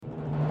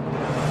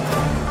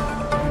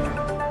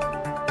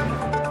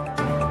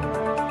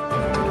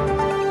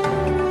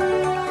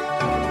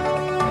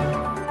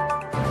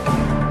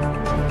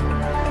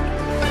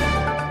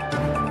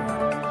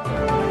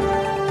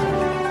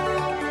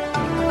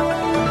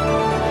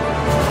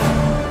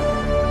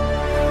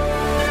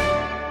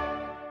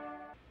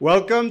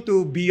Welcome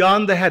to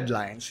Beyond the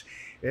Headlines.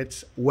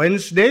 It's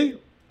Wednesday,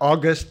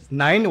 August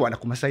 9. Wala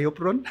ko masayop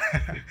ron.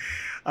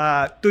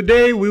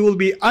 Today, we will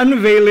be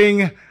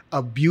unveiling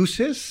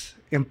abuses,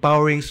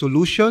 empowering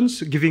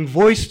solutions, giving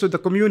voice to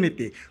the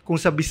community. Kung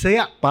sa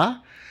Bisaya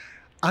pa,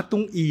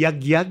 atong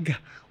iyagyag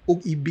o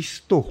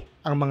ibisto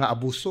ang mga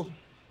abuso.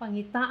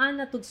 Pangitaan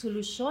na tug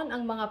solusyon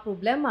ang mga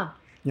problema.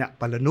 Nya,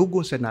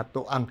 palanugon sa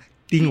nato ang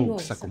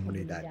tingog sa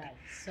komunidad.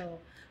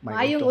 So,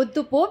 maayong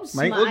udto Pobs,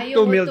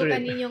 maayong udto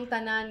kaninyong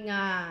tanan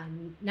nga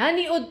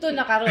naniudto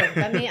na karon.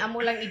 Kami amo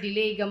lang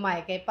i-delay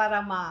gamay kay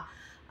para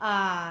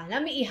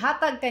nami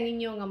ihatag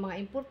kaninyo nga mga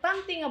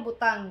importante nga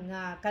butang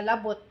nga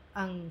kalabot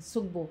ang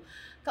Sugbo.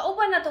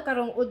 Kauban nato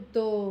karong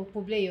udto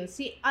Publio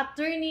si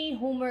Attorney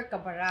Homer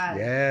Cabaral.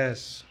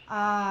 Yes.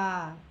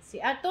 Si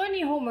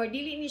Attorney Homer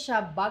dili ni siya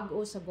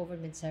bag-o sa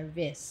government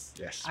service.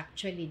 Yes.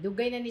 Actually,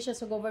 dugay na ni siya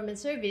sa government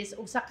service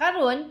ug sa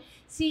karon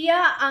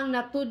siya ang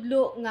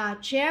natudlo nga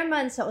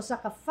chairman sa usa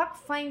ka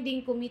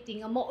fact-finding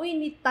committee nga maoy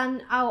ni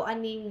tan-aw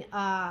aning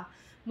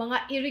mga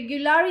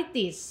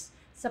irregularities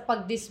sa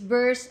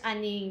pag-disburse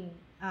aning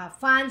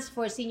funds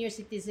for senior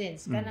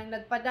citizens. Kanang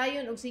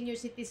nagpadayon og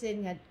senior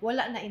citizen nga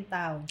wala na in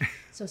town.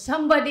 So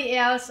somebody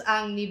else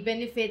ang ni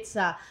benefit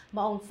sa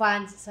maong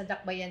funds sa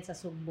dakbayan sa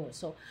Sugbo.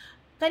 So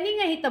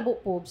kani nga hitabo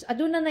Pobs,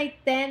 aduna nay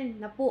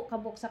 10 na po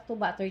kabuk sakto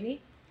ba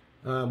attorney?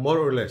 More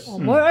or less.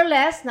 More or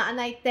less na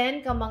anay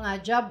 10 ka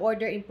mga job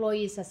order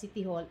employees sa City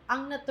Hall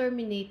ang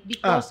na-terminate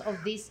because of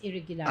this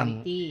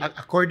irregularity.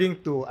 According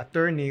to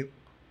attorney,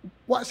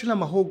 wa sila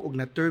mahog og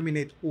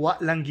na-terminate,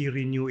 wa lang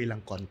gi-renew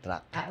ilang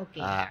contract.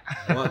 Okay.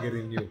 Wa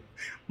gi-renew.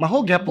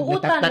 Mahog gyapon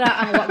buutan ra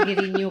ang wa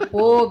gi-renew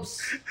Pobs.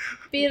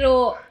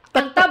 Pero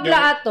ang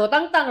tabla ato,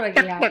 tangtang ra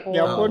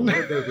gyapon.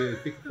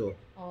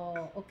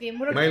 Okay,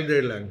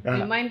 reminder lang.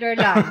 Reminder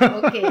lang.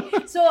 Okay.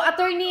 So,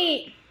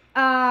 attorney,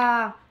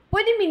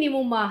 pwede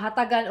minimum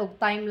mahatagan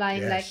og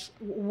timeline like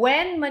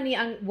when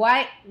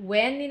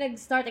ni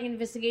nag-start ang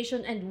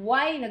investigation and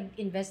why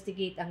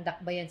nag-investigate ang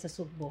dakbayan sa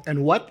Sugbo?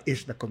 And what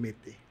is the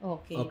committee?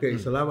 Okay,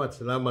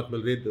 salamat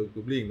Mildred og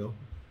Kubling, no.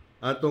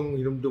 Atong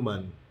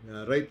hinumduman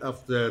right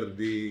after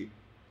the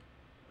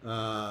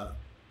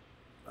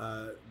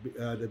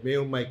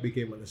Mayor Mike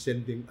became an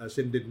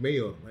ascended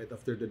mayor right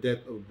after the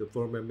death of the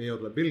former Mayor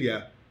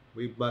Labilla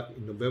way back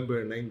in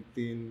November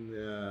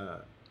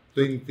 2021.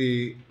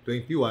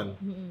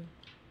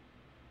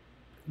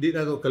 Di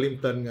na to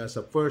kalimtan nga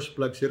sa first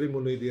flag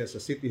ceremony diya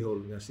sa City Hall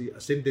nga si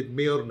ascended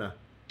mayor na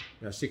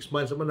 6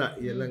 months man na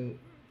iya lang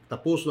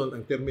tapos nun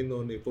ang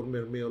termino ni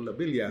former Mayor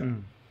Labilla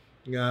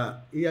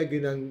nga iya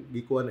ginang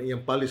gikuan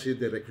iyang policy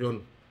direction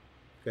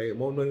kay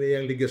mao man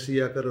iyang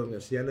legasya karon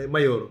nga siya na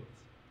mayor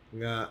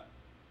nga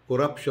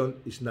corruption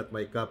is not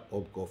my cup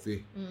of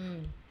coffee.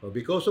 So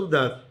because of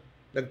that,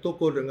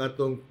 nagtukod ang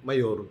atong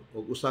mayor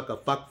og usa ka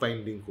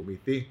fact-finding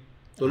committee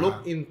to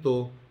look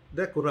into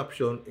the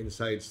corruption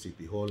inside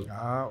City Hall.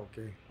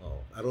 Okay.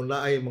 Aron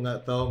laay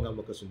mga tawo nga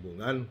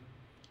makasumbungan.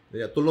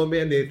 Kaya tulo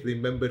mi ani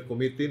 3-member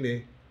committee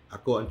ni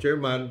ako ang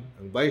chairman,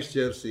 ang vice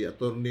chair si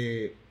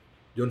Attorney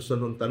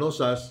Johnson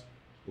Hontanosas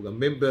ug ang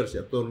member si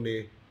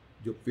Attorney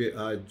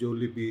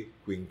Jollibee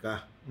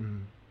Cuenca.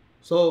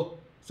 So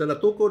sa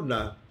natukod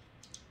na,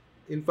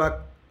 in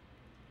fact,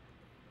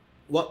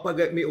 wa pa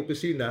may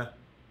opisina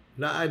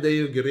na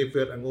adayo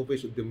gi-refer ang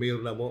office of the mayor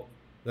na mo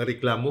nga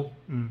reklamo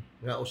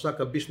nga usa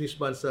ka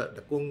businessman sa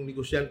dakong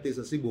negosyante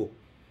sa Cebu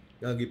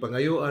nga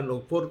gipangayoan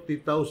og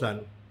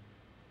 40,000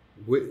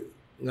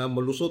 nga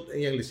malusot ang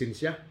iyang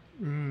lisensya.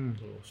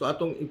 So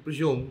atong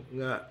impresyon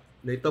nga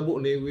nahitabo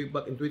ni way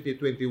back in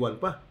 2021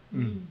 pa.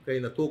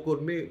 Kay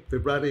natukod mi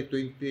February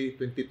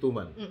 2022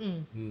 man.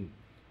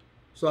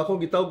 So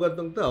akong gitawgan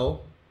tong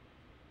tao,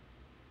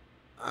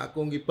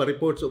 akong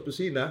gipa-report sa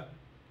opisina,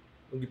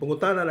 kung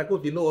gipangutanan ako,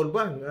 tinuon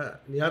ba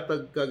nga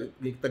nihatag ka,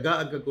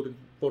 nitagaan ka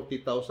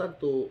 40,000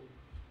 to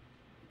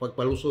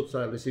pagpalusot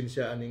sa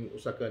lisensya aning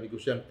usa ka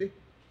negosyante.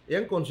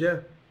 Iyang kon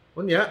siya,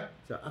 unya,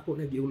 sa ako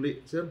na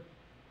giuli, sir.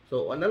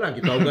 So ano lang,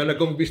 gitawgan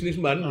akong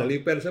businessman,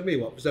 naliper sa mi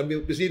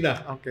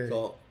opisina. Okay.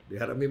 So,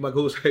 diha mi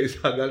maghusay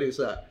sa gali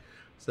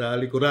sa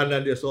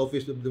likuranan diya sa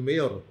office of the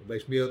mayor,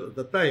 vice mayor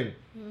at the time.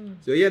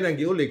 So iyan ang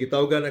giuli,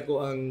 gitawgan ako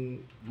ang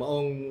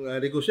maong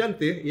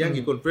negosyante, iyang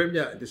gi-confirm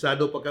niya,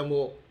 desado pa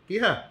kamo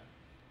kiha.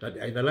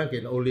 Tadi ay na lang kay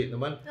nauli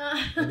naman.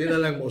 Hindi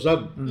na lang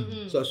mausab.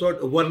 So a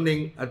sort of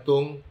warning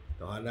atong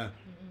tawana.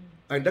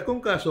 Ang dakong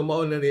kaso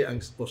mao na ni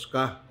ang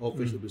OSCA,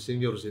 Office of the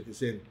Senior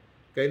Citizen.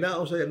 Kay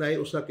naay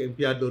usa ka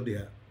empleyado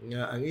diha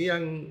nga ang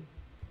iyang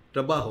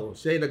trabaho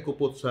siya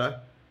nagkupot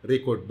sa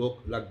record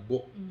book,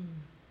 logbook.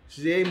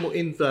 Siya mo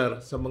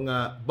enter sa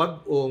mga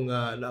bag-o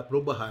nga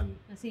naaprubahan,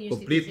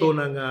 kompleto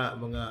na nga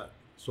mga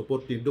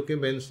supporting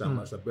documents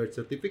sama sa birth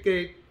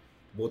certificate,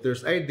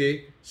 voter's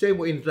ID, siya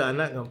mo enter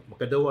na nga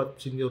makadawat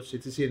senior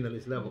citizen na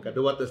sila,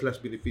 makadawat na sila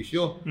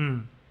benepisyo.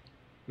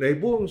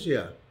 Naibuong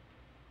siya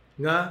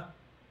nga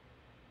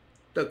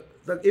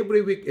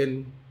every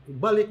weekend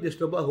balik des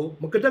trabaho,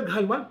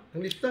 magkadaghan man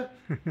ang lista.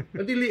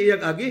 Dili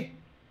iyang agi.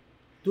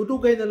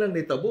 Tudugay na lang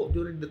nitabo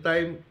during the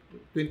time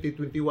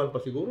 2021 pa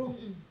siguro.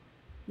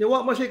 Nya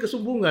wa man siya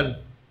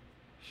kasumbungan.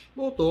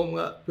 Moto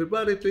mga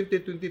February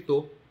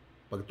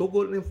 2022,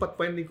 pagtugol ng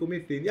fact-finding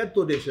committee,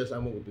 niadto din siya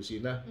sa among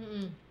opisina.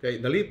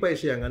 Kay nalipay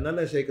siya nga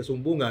nanay siya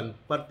kasumbungan,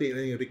 parte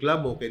ng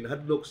reklamo kay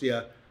nahadlok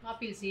siya,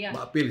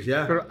 maapil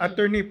siya. Pero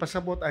attorney,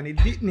 pasabot ani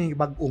di ni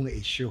bagong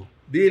issue.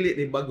 Dili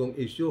ni bagong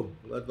issue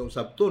atong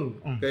sabton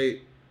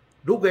kay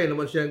dugay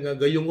naman siya nga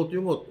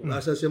gayungot-yungot.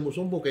 Asa siya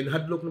musumbong kay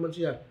nahadlok naman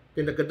siya.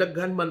 Kay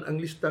nakadaghan man ang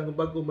lista nga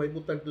bago may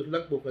butang sa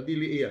logbook nga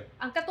dili iya.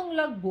 Ang katong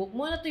logbook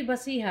mo na to'y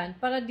basihan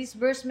para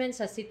disbursement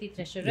sa city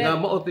treasurer. Nga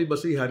mao to'y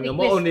basihan nga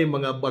mao ni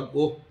mga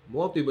bag-o.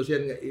 Mao to'y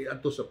basihan nga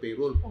iadto sa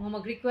payroll. O nga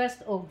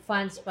mag-request og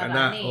funds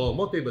para ni.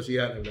 Mao to'y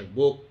basihan ang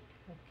logbook.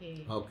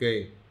 Okay. Okay.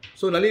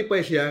 So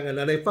nalipay siya nga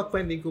nanay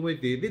fact-finding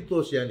committee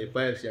dito siya ni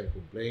file siyang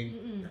complaint.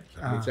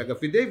 Sabit siya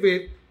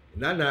affidavit,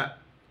 inana.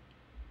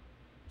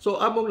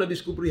 So among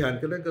nadiskubrihan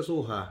kanang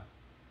kasuha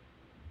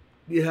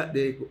diha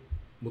de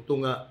muto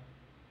nga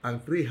ang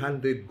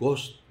 300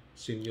 ghost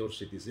senior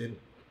citizen.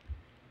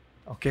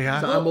 Okay ha?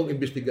 Sa among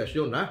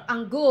investigasyon ha.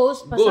 Ang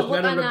ghost Ghost pasabot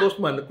nga na ghost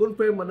man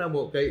confirm man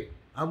namo kay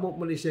amo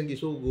man ni siyang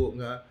gisugo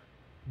nga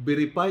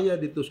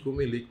verifya dito sa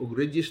kumilik og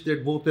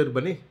registered voter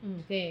ba ni?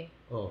 Okay.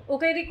 Oh.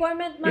 Okay,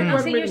 requirement man ang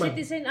senior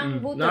citizen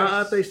ang voters.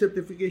 Naatay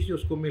certification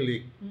sa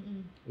kumilik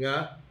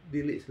nga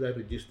dili sila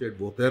registered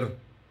voter.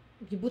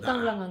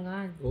 Gibutang lang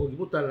angan. Oh,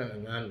 gibutan lang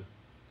angan.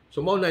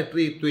 So mao na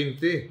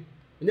 320.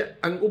 Nya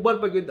ang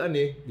uban pag yun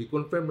ani,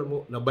 gi-confirm na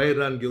mo na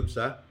bayran gyud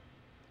sa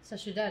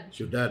syudad.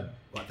 Syudad.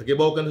 Wa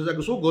tagibaw kan sa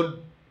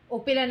kusugod. O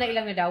pila na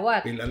ilang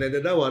nadawat. Pila na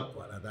dadawat,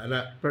 wala ta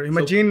na. Pero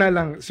imagine na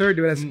lang, sir, di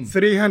ba,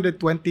 320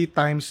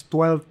 times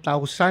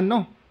 12,000,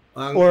 no?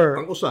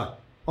 Ang usa.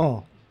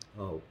 Oh.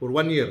 For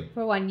 1 year.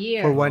 For 1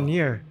 year. For 1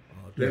 year.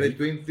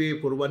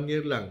 320 for 1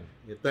 year lang.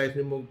 Itayos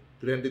mo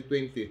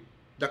 320.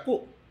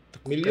 Dako.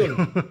 Milyon.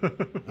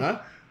 Ha?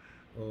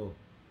 Oh.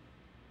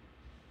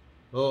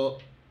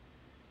 Oh.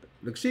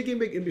 Nagsige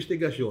mig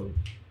investigasyon.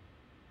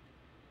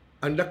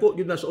 Ang dako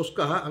gyud na sa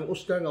OSCA ha, ang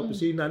OSCA nga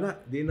opisina na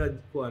di na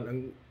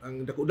kuan ang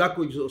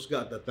dako-dako sa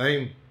OSCA at that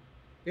time.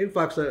 In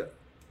fact sa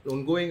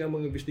ongoing ang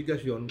mga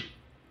investigasyon,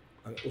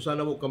 ang usa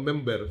na mo ka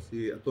member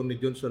si Atty.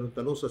 Johnson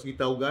Tanosa sa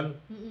Gitawgan.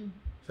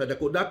 Sa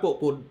dako-dako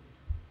pod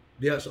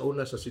diha sa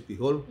una sa City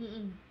Hall.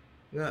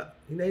 Nga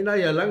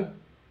hinahinaya lang.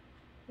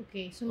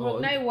 Okay,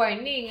 sumurog na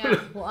warning nga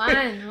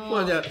kuan.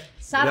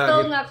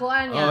 Sato nga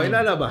kuan yan.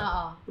 Inana ba?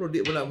 Pero di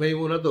mo na may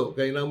muna to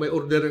kay nang may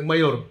order ng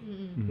mayor.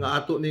 Nga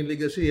ato ning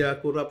legasiya,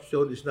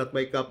 corruption is not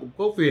my cup of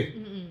coffee.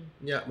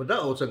 Nya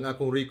madaot sa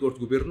akong record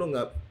gobyerno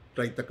nga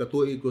 30 ka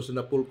tuig ko sa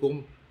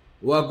napulkom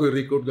wa ko'y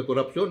record nga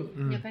corruption.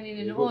 Nya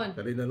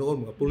kanina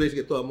noon mga pulis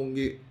ito among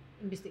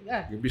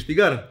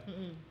investigar.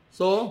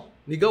 So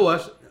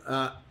nigawas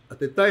at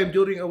the time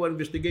during our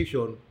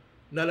investigation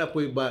nana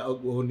po'y ba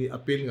og ni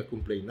appeal nga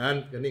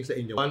complainant kaning sa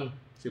inyo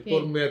si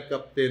former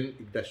Captain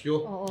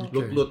Ignacio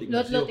Lotlot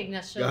Ignacio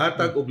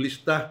gahatag og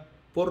lista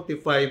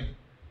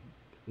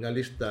 45 nga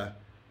lista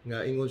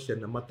nga ingon siya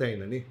namatay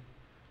na ni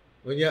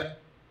unya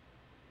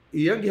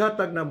iyang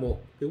gihatag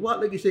namo kay wa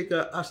lagi siya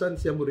ka asan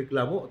siya mo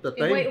reklamo at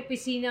that time way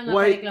opisina nga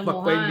reklamuhan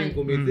fact-finding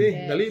committee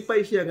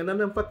nalipay siya nga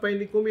nanang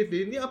fact-finding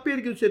committee ni appeal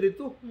gyud siya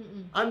dito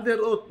under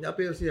oath ni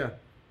appeal siya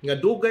nga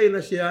dugay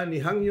na siya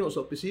ni hangyo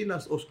sa opisina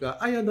sa OSCA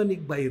ayaw na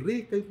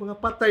nigbayri kay mga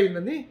patay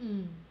na ni.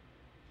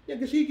 Nya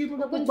gasigi mo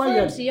na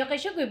pagbayad. Siya kay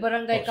siya koy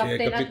barangay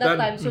captain at that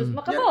time so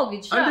makabaw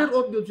gid siya. Under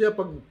oath gyud siya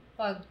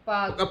pag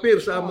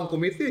appear sa among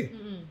committee.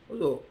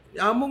 So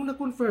among na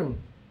confirm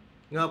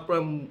nga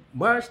from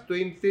March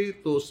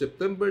 20 to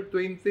September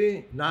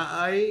 20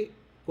 naay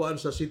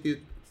kuan sa City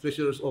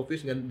Treasurer's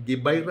Office nga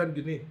gibayran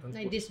gyud ni.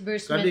 Na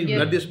disbursement gyud.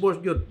 Na disburse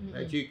gyud.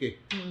 Ay chiki.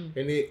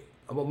 Kani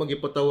amo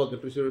magipatawag sa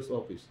Treasurer's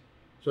Office.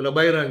 So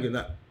nabayran gyud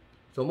na.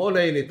 So mo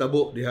na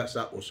nitabo diha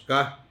sa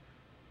OSCA.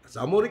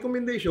 Sa among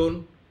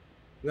recommendation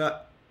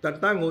nga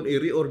tantangon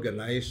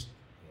i-reorganize.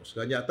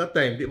 OSCA niya at that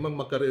time di man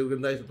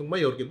maka-reorganize itong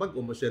mayor kay bag-o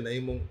mo siya na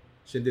imong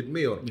syndic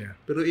mayor.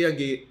 Pero iyang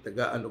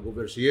gi-tagaan og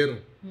overseer.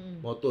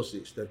 Moto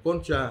si Esther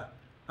Concha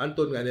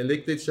Anton nga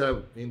elected siya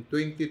in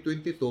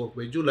 2022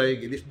 by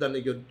July gilisdan na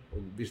gyud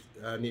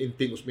ni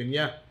Inting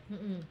Usmeña.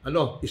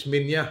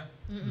 Ismeña.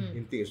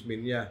 Inting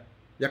Usmeña.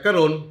 Ya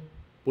karon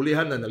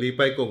pulihan na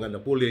nalipay ko nga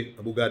napuli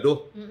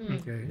abogado.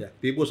 Ya,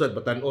 tibo sa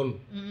Batanon.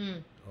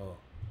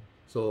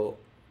 So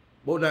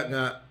mo na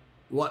nga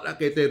wala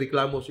kay tay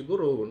reklamo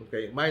siguro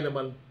kay may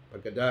naman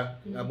pagkada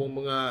nga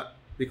among mga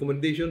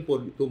recommendation po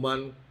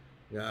tuman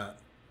nga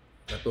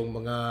katong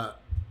mga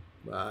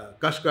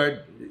cash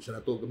card sa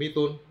nato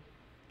gamiton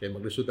kay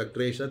maglisod og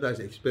trace ata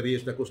sa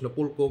experience na kus na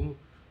pulkom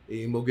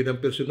imo gid ang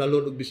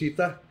personalon og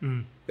bisita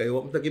kay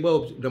wa man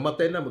tagibaw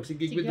namatay na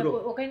magsigig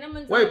withdraw okay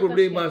naman why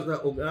problema sa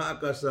og naa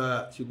ka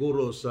sa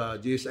siguro sa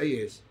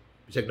GSIS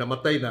bisag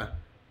namatay na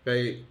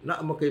kay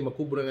naa man kay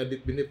makubra nga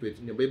death benefits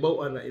nya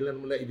baybaw na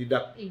ilan mo na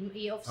i-deduct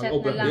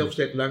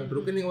i-offset lang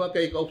pero kining wa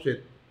kay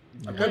ka-offset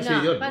akan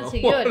siyon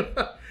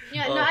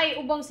nya na ay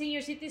ubang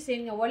senior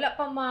citizen nga wala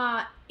pa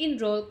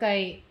ma-enroll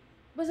kay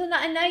Basta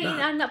naanay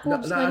anak po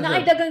na- na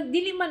ay dagang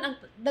dili man ang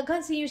daghan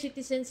senior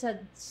citizen sa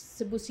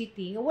Cebu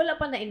City nga wala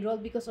pa na-enroll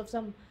because of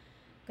some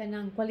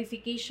kanang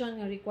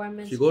qualification nga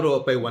requirements.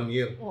 Siguro pa 1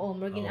 year. Oo,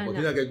 margin Pag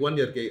ana. kay 1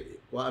 year kay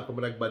kuhaan pa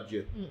man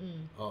budget.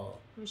 Oo.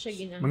 Mo siya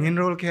ginana.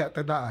 Mang-enroll kaya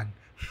tadaan.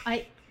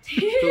 Ay,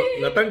 So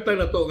natangtang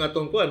na to nga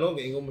tong kuan no,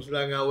 ingon mo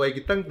sila nga way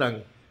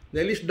gitangtang.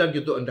 Na-list down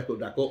gyud to ang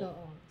dako-dako.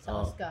 oo, sa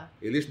Oscar.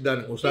 I-list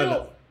down kung saan. Pero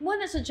mo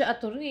na sa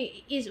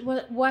attorney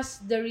was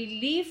the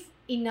relief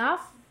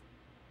enough?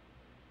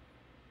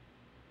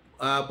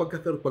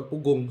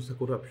 Pagpugong sa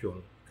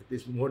corruption, it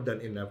is more than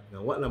enough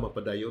nga wa na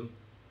mapadayon.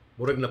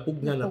 Murag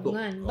napugnan na to.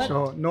 Napugnan. Oo. But- So,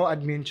 no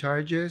admin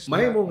charges.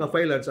 May mo nga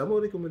filean sa mo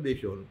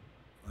recommendation,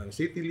 ang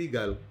city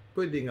legal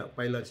pwede nga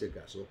filean siya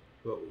kaso.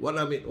 So,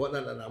 wala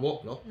na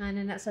namo, no? Nga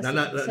na sa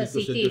Na- sa dito sa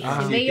city. city.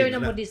 Si mayor na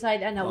Na- mo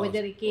decide ana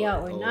whether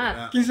ikiha or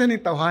not. Kinsa ni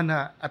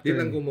tawhana at Di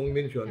lang ko mong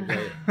mention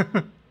kay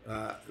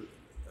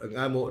ang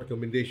amo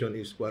recommendation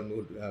is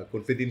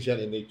confidential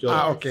in nature.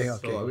 okay.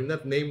 So, I will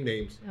not name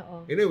names.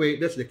 Oo. Anyway,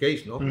 that's the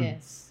case, no?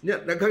 Yes.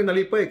 Nya, daghang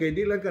nalipay kay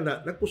di lang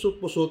kana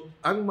nagpusot-pusot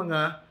ang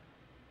mga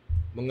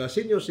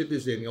senior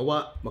citizen nga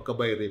wa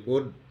makabay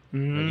report.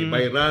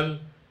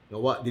 Nagibayran nga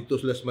wa dito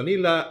sa Las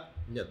Manila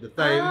nya at the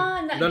time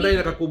nanay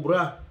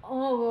nakakubra.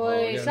 Oh,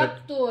 boy. yan,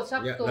 Sakto.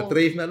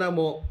 Na-trace na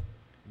namo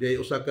di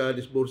usa ka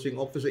disbursing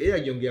officer iya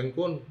yung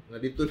giangkon nga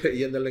dito na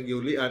iyan na lang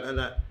giulian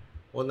ana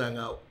ona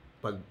nga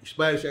pag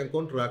expire siya ang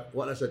contract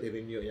wala sa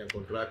i-renew iyang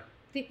contract.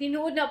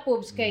 Tinuod na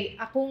pobs kay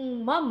akong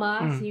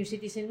mama, senior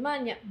citizen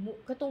man niya,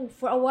 katong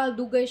for a while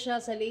dugay siya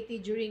sa Leyte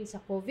during sa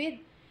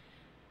COVID.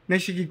 na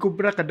sige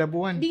kubra kada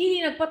buwan.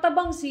 Di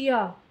nagpatabang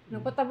siya.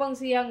 Nagpatabang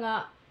siya nga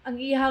ang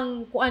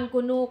ihang kuan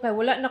kuno kay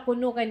wala na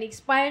kuno kay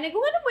ni-expire na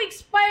kung ano mo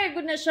expire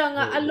gud na siya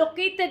nga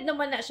allocated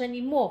naman na siya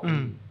nimo.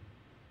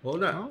 Oo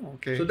na. Oh,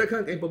 okay. So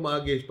daghang kay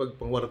pamaagi pag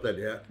pangwarta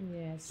diha.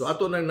 Yes. So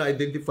ato nang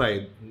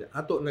na-identified,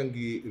 ato nang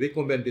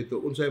gi-recommend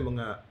dito unsay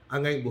mga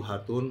angay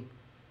buhaton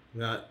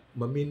nga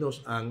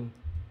maminos ang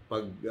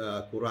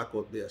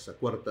pagkurakot diya sa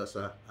kwarta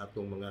sa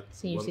atong mga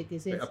Senior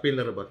citizens. May appeal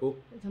na ra ba ko?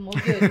 Sa mo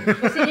gyud.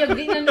 Kasi yung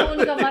di na noon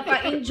ka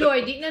maka-enjoy,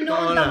 di na noon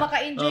Oo ka na.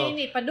 maka-enjoy Oo.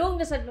 ini.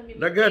 Padung na sa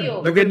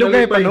lumimityo.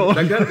 Dugay-dugay pa noon.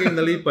 Daghan kay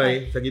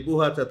nalipay sa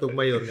gibuhat sa atong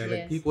mayor nga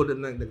Yes.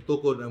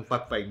 nagtukod ang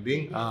fact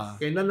finding.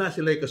 Kay nana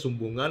sila'y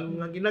kasumbungan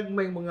mga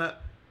ginagmay mga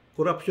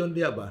corruption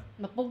diya ba?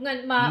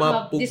 Mapugnan,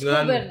 Mapugnan.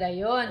 ma-discover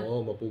dayon.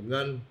 Oo,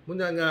 mapugnan.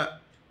 Muna nga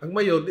ang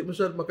mayor di mo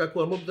sa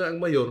makakuha mo ang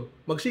mayor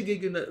magsige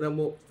gyud na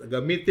mo taga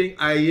meeting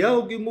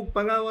ayaw gyud mo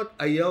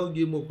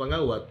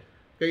pangawat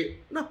kay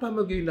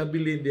napamagay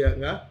nabilin diya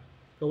nga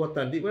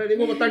kawatan di mo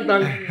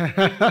matangtang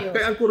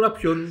kay ang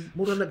corruption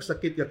mura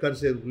nagsakit ka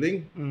cancer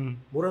ling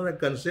mura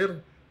nagkanser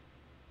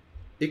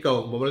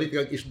ikaw mamalit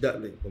kag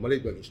isda ling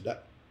mamalit kag isda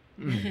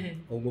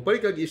o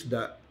mapalit kag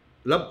isda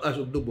labas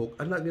og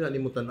dubok anak nila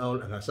nimo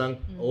tan-awon ang hasang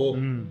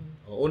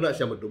una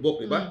siya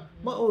magdubok di ba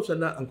mao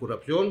sana ang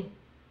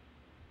korupsyon.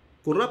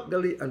 Kurap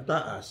gali ang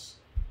taas,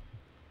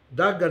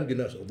 dagan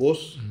gina sa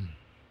ubos.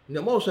 Nya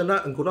mao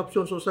sana ang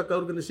corruption sa usa ka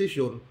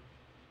organisasyon,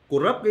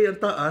 kurap gali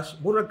ang taas,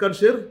 murag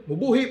cancer,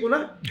 mubuhi po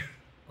na.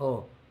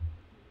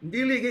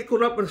 Dili kay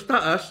kurap ang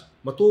taas,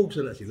 matuog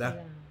sana sila.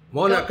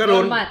 Mao na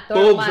karon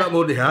tuog sa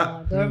mo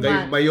diha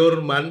kay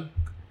mayor man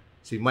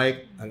si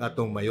Mike ang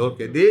atong mayor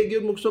kay di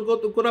gyud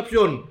magsugot og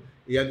corruption.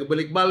 Iyang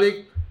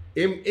balik-balik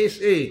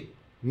MSA,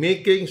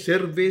 making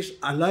service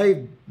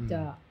alive.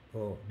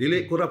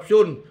 Dili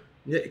corruption.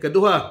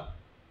 Ikaduha,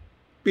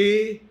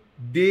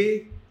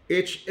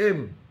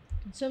 PDHM.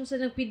 Sum sa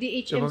ng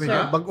PDHM,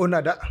 sir. Bag-o na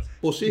da.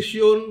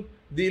 Position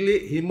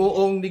dili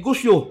himuong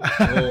negosyo.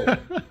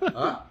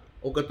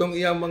 O katong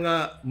iyang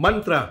mga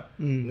mantra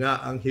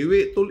nga ang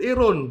hiwi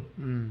tuliron,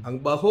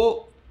 ang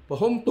baho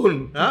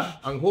pahomton,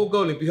 ang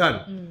hugaw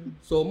limpihan.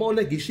 So mo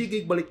na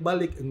gisigig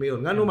balik-balik ang mayor.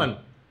 Ngano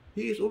man,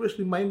 he is always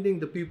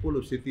reminding the people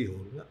of City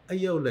Hall nga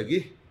ayaw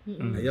lagi.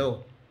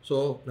 Ayaw.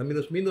 So,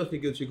 na-minus-minus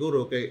ni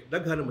siguro kay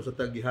daghan naman sa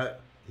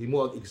himo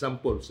ang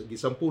example, sa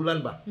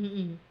gisampulan ba?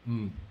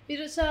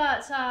 Pero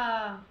sa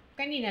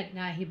kanina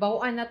nga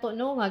hibaw-an na to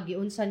no nga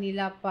giunsa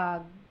nila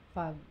pag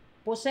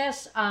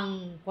possess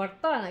ang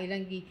kwarta nga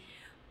ilang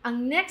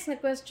ang next na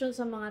question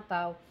sa mga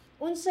tao,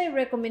 unsay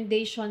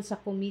recommendation sa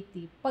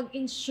committee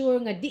pag-ensure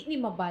nga di ni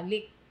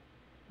mabalik?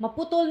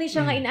 Maputol ni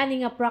siya nga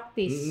inani nga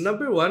practice.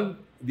 Number one,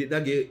 di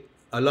na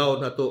allow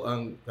na to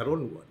ang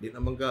karon di na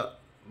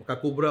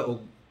makakubra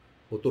og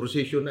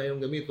authorization na yung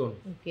gamiton.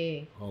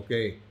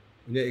 Okay.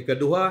 Nya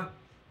ikaduha,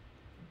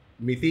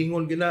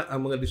 meetingon gina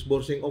ang mga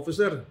disbursing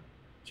officer.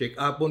 Check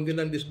upon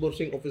gina ang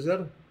disbursing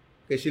officer.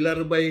 Kay sila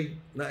rabay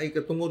na ay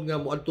katungod nga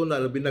moadto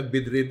na labi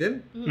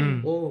nag-bedridden.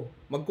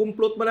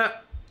 Magkumplot man na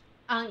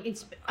Ang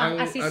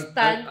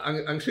assistant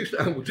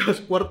ang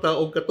kwarta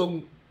o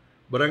katong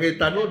barangay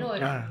tanod.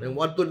 Yung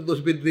moadto dito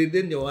sa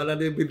bedridden, yung wala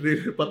na yung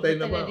bedridden patay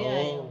na ba.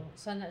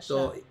 Sana siya.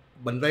 So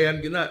bandayan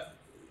gina,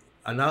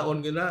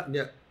 anaon gina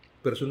nya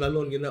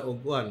personalon gina og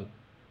kuan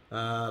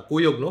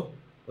kuyog no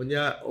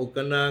unya og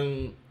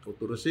kanang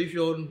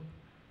authorization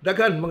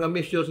daghan mga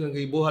measures nga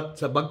gibuhat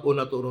sa bag-o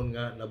na turon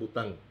nga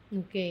nabutang.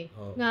 Okay.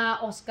 Oh.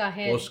 Nga OSCA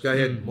head. OSCA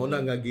head mo na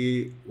nga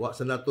wa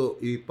sa nato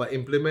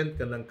ipa-implement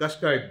kanang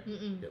cash card.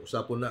 Kaya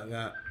usapon na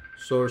nga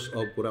source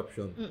of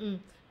corruption.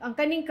 Ang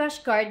kaning cash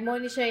card mo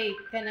ni siya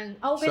kanang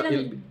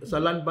Sa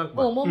land bank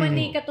ba? mo man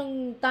ni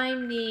katong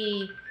time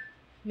ni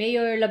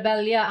Mayor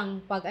Labella ang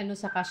pag-ano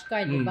sa cash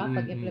card, di ba?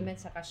 Pag-implement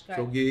sa cash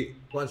card. So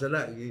kuan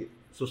sana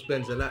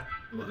suspend sana.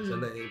 Wa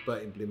sana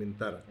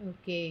ipa-implementar.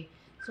 Okay.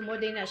 So mo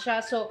din na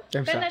siya. So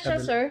Kaya kana siya,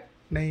 sa- sir.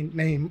 Na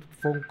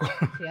phone ko.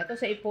 Siya to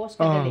sa i-post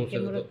ka dali kay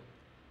murag.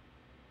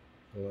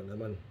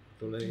 Naman.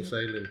 Ito na yung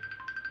silent.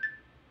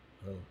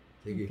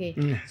 Sige. Okay.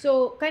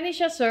 So kani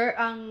siya, sir,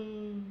 ang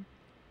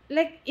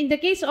like in the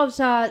case of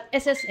sa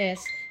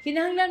SSS,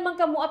 kinahanglan man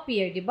ka mo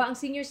appear, di ba? Ang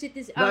senior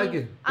citizen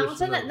ang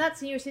sa not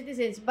senior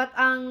citizens but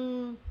ang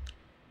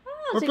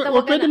O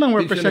pwede mang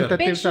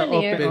representative sa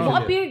pensioner, open. mo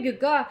appear gyud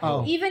ka.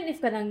 Oh. Even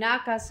if kanang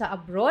naka sa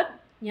abroad,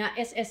 nya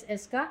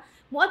SSS ka,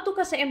 mo adto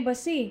ka sa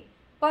embassy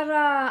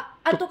para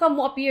adto ka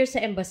mo appear sa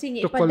embassy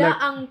nya To ipada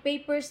collect. ang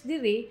papers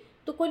diri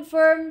to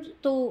confirm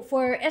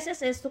for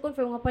SSS to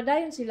confirm nga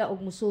padayon sila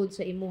og musud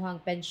sa imuhang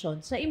pension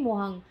sa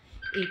imuhang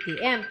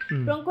ATM.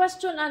 Pero ang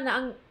question ana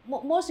ang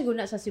mo siguro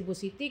na sa Cebu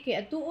City kay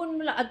adtuon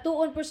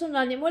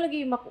personal niya mo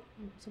lagi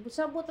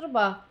sabot-sabot ra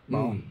ba?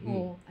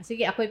 Oh,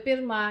 sige ako'y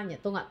pirma nya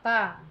tunga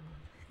ta.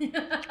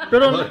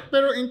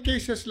 pero in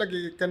cases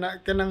lagi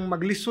kanang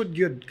maglisod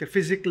gyud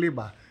physically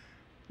ba?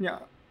 Nya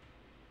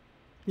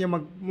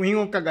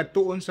muhingon kag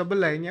adtuon sa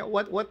balay nya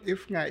what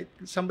if nga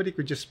somebody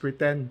could just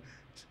pretend.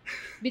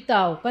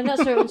 Bitaw kana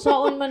sir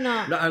unsaon man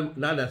na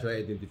Nada sa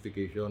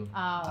identification.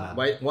 wow.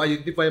 Mo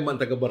identify man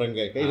taga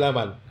barangay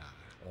kailaman.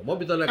 Mo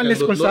bitaw na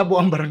Unless kung sabo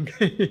ang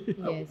barangay.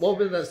 Yes. Mo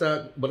bitaw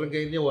sa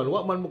barangay niya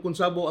wa man mo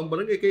konsabo ang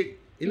barangay kay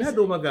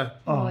ilado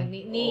maga. Oh,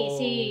 ni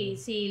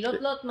si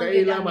Lotlot man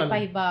gyud ang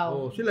ipahibaw.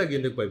 Oh, sila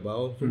gyud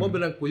nagpahibaw. So mo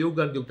bilang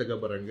kuyugan yung taga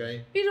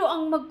barangay. Pero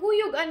ang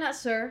magkuyog ana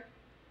sir,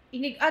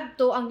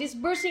 inig-adto ang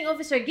disbursing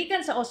officer gikan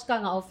sa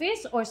OSCA nga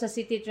office or sa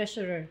city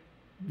treasurer?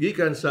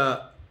 Gikan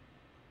sa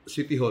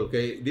City Hall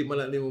kay di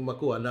man nimo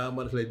makuha na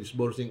man sila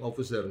disbursing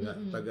officer nga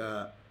taga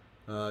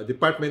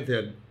department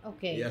head.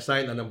 Okay.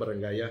 I-assign anang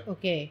barangay.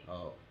 Okay.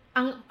 Oh.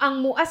 Ang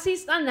mo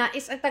assist ana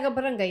is ang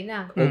taga-barangay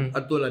na.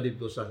 Adto na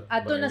dito sa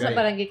Ato na sa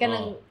barangay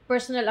kanang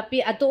personal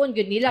appearance atuon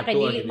gyud nila kay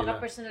Atuon dili gyud maka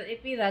nila. personal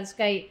appearance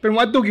kay Pero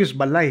moadto gyud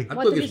balay.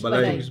 Adto gis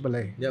balay. Gyud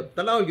balay. Yeah,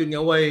 tanawon gyud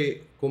nga way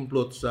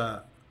complot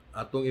sa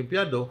atong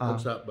empleyado o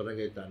sa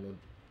barangay tanon.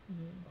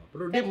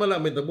 Pero di man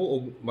lang tabo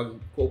og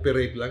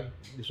mag-cooperate lang.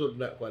 Lisod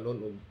na kuanon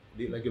og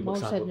di lang gyud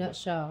mausad magsabot. na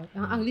siya.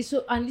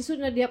 Ang lisod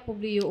na diha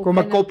publiyo Kung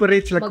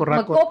mag-cooperate sila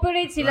kurakot.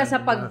 mag-cooperate sila sa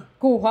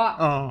pagkuha.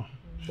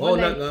 Mao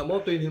na nga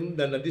mo to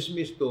hinundan na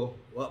dismiss to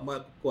wa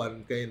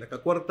makuan kay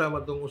nakakwarta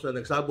man tong usa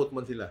nagsabot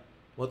man sila.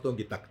 Mo tong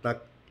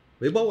gitaktak.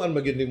 May bawaan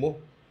magid nimo.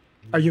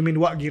 You mean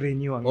wa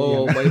gi-renew ang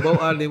Oh, may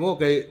bawaan nimo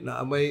kay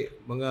naamay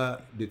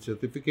mga death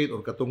certificate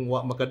or katong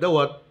wa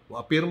makadawat,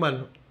 wa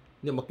pirman.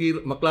 Nya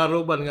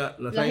maklaro ban nga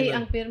Lahi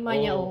ang pirma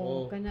niya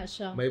Oo, kana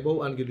siya. may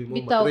bawaan gid mo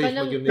Bitaw, matrace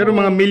kanang- magid Pero nimo.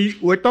 mga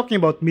we're talking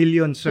about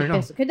millions, sir,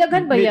 no? Kay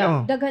daghan ba ya?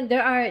 Oh. Daghan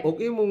there are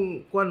Okay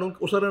mong kuan nung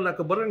usara na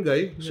ka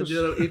barangay, nga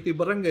general 80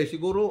 barangay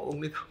siguro og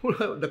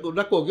nitawla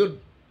dako gyud.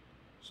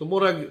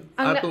 Sumurag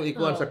atong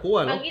ikuan sa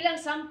kuan, no? Ang ilang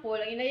sample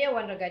ang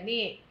inayawan ra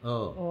gani.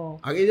 Oh. Oh.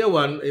 Ang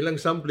inyawan ilang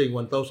sampling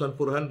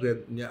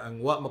 1,400 nya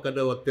ang wa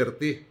makadawat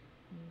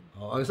 30.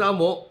 Oh, ang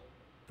samo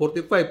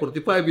 45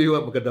 yung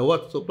wa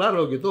makadawat. So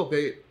klaro gito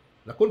kay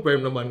na-confirm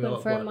naman nga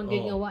Confirm ang Oh.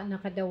 ginawa na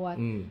kadawat.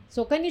 Mm.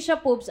 So kani siya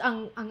Pobs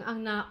ang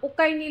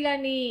naukay nila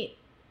ni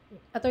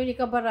Atty.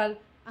 Cabaral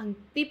ang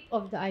tip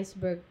of the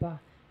iceberg pa.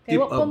 Kay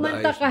Tip wa of pa the man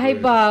ta iceberg.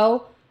 kahibaw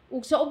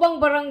ug sa ubang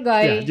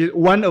barangay Yeah,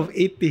 1 of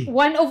 80.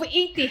 1 of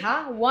 80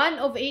 ha? 1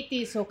 of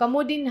 80. So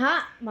kamo din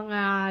ha mga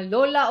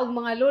lola ug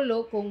mga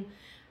lolo kung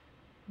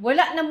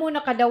wala na mo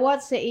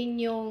nakadawat sa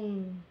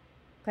inyong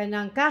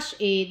kanang cash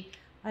aid,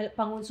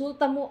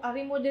 pangonsulta mo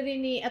ari mo diri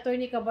ni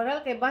Atty.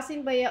 Cabaral kay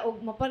basin baya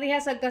og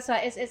maparehasag ka sa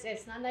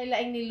SSS nanay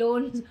laing ni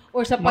loan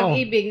or sa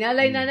pag-ibig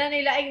nanay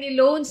laing ni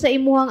loan sa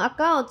imuhang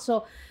account.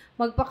 So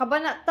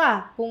magpakabana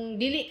ta kung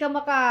dili ka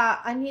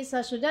makaanhi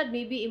sa syudad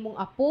maybe imong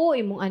apo,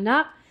 imong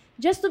anak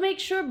just to make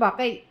sure ba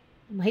kay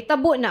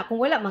mahitabo na kung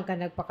wala man ka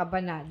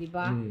nagpakabana, di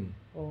ba?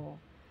 Oh.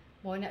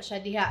 Mo na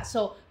siya diha.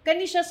 So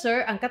kani siya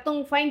sir, ang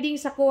katong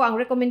findings ako, ang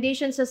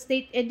recommendation sa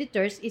state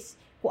editors is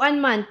kuan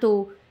man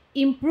to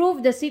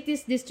improve the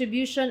city's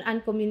distribution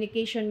and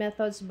communication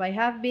methods by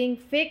having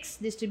fixed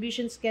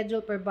distribution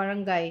schedule per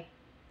barangay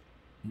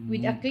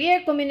with a clear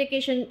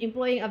communication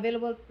employing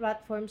available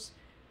platforms.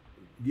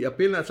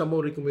 Gi-appeal na sa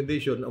mo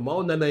recommendation,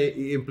 mao na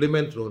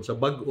i-implement ron sa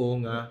bag-o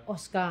nga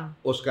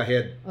OSCA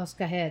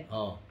head.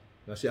 Oh,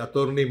 nga si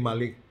Attorney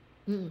Malik.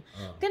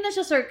 Kana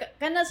siya sir,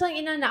 kana sang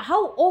inana,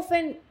 how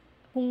often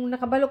kung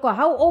nakabalo ko,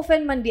 how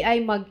often man di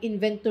ay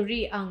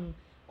mag-inventory ang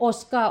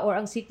OSCA or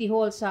ang City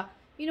Hall sa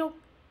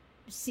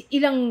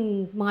ilang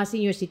mga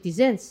senior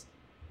citizens?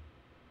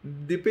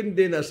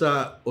 Depende na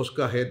sa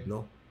OSCA head,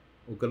 no?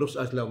 O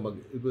kalusas lang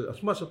as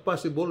much as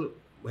possible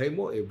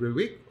mahimo every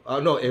week,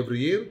 every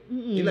year,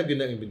 ila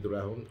ginang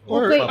inventorahon.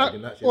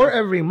 Or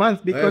every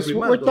month because Every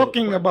we're month,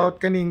 talking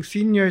about kaning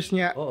seniors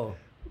niya. Oo.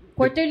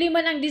 Quarterly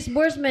man ang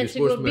disbursement.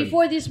 Siguro,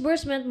 before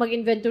disbursement,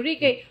 mag-inventory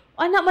kay,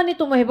 anak man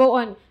ito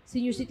mahibawan.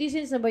 Senior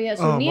citizens na baya.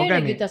 So, near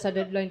na kita sa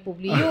deadline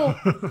publiyo.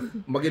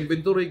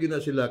 Mag-inventory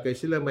gina sila kay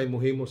sila may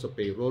muhimo sa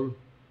payroll.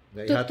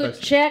 To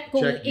check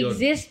kung yun.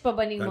 exist pa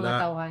ba ning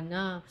mga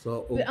tawhana.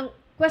 So, ang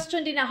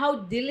question din na,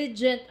 how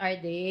diligent are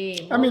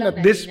they? I mean,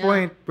 at this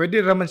point, pwede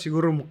raman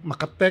siguro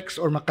maka-text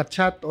or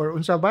maka-chat or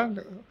unsa ba?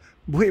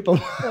 Buhi pa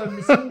mo. Or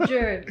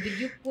messenger,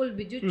 video call,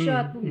 video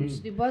chat,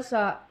 diba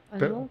sa,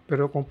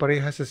 Pero kung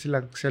pareha sa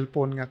silang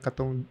cellphone nga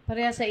katong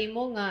pareha sa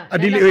imo nga,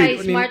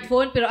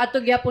 smartphone, pero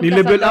atog yapon ka sa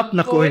ni-level up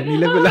na ko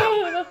ni-level up.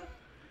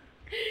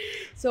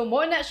 So,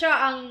 mo na siya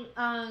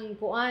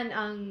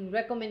ang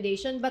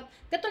recommendation. But,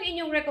 katong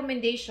inyong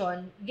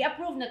recommendation,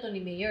 gi-approve na to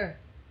ni Mayor.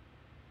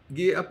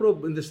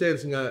 Gi-approve in the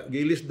sense nga,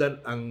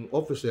 gi-listdan ang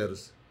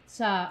officers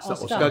sa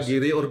OSCA.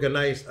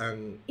 Gi-reorganize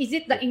ang... Is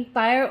it the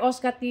entire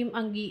OSCA team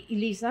ang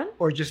gi-ilisan?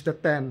 Or just the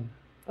 10?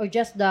 Or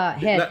just the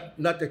head?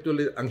 Not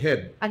actually, ang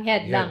head. Ang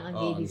head lang ang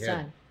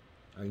gi-ilisan.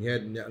 Ang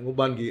head niya. Ang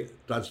uban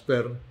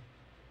gi-transfer.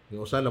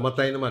 Yung usan,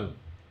 namatay naman.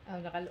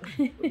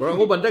 Pero ang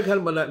uban,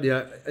 daghan man na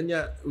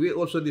niya. We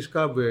also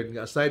discovered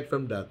nga aside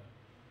from that,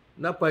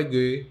 napay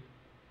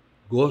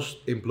ghost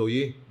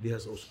employee diha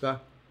sa OSCA.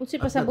 Unsi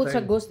pasabot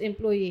sa ghost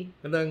employee?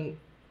 Kanang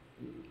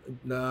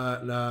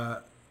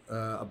na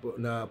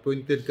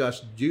appointed ka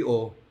as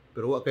GO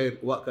pero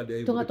wa ka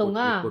di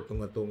tunga-tunga.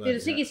 Pero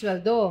sige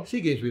sweldo.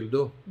 Sige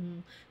sweldo.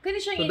 Kani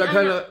siya so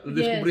daghan na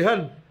diskubrihan.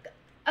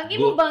 Ang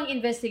imo bang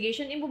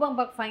investigation, imo bang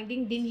back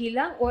finding din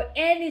hilang or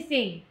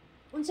anything?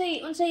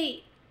 Unsay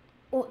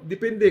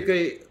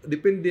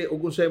depende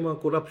og unsay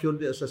mga corruption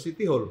di sa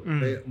City Hall.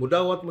 Kay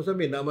mudawat mo sa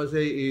amin naman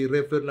say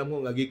i-refer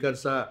namo nga gikan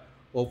sa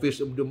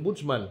Office of the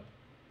Ombudsman.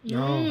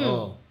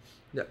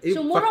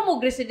 So mura mo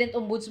resident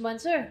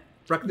ombudsman, sir?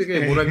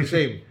 Practically murag the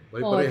same.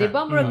 Di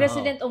ba murag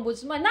resident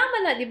ombudsman?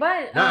 Naman na, di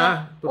ba?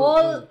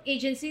 All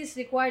agencies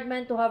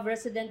requirement to have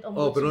resident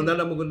ombudsman. Pero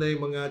na mo guna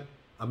yung mga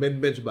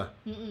amendments ba?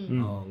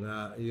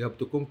 Nga you have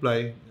to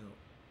comply.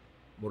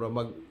 Mura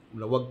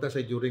nawagta sa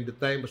during the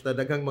time basta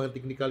daghang mga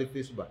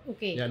technicalities ba.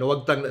 Okay.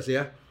 Nawagtang na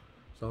siya.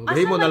 So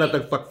gahimo na lang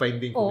fact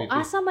finding committee.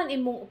 Asa man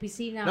imong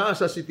opisina? Naa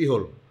sa City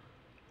Hall.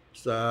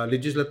 Sa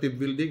Legislative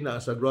Building na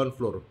sa ground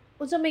floor.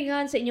 Unsa may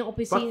nga sa inyong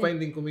opisina? Fact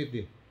finding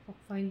committee.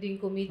 Fact-finding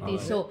committee.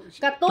 So,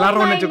 katong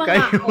klaro na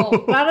mga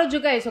klaro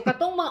jud kayo. So,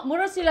 katong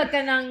mura sila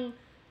kanang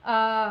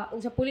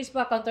sa police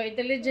pa,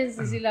 counterintelligence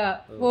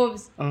sila,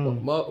 hobs.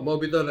 Mao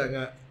bitaw na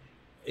nga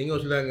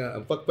ingon sila nga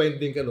ang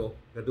fact-finding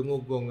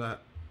kadungog ko nga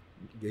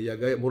gaya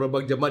mura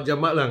bag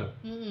jama-jama lang.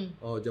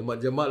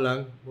 Jama-jama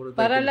lang.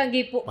 Para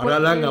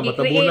lang nga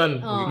matabunan,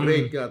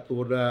 gi-create ka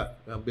tuda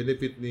nga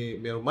benefit ni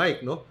Mayor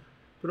Mike, no?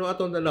 Pero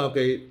aton na lang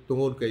kay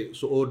tungod kay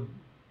suod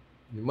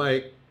ni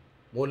Mike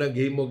mo nang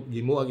gihimo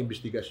ang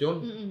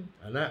investigasyon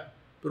ana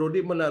pero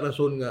di man na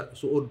rason nga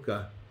suod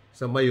ka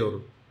sa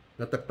mayor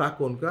nga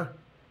taktakon ka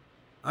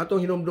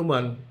atong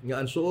hinumduman nga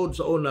ang suod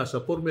sa una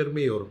sa former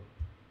mayor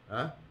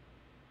ang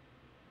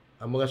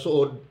mga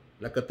suod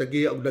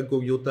nakatagi og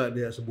dagkong yuta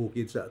diha sa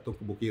bukid sa atong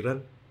kabukiran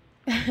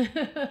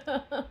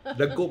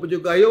dagko pa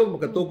jud kayo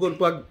makatukod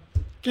pag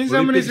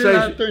kinsa man ni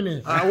sila attorney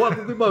wa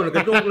ko kibaw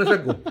nakadungog na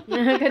sa ko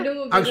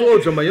ang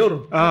suod sa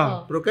mayor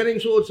pero kaning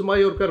suod sa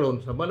mayor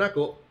karon sa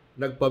Manako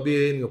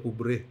nagpabihin nga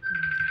pobre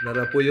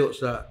narapuyo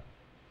sa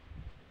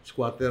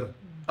squatter.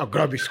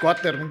 Grabe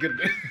squatter man gyud.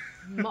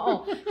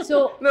 Mao.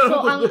 So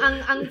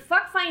ang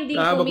fact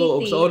finding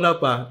committee sa una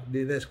pa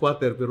di na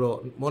squatter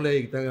pero mo na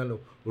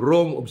itang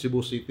Rome of Cebu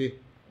City.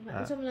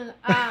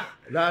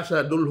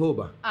 Nasa Dulho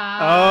ba?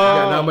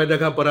 Na may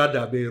daghang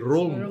parada be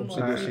Rome of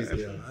Cebu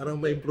City.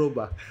 Arang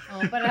ma-improve ba?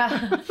 Para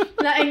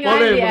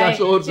naingali ay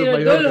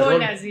Dulho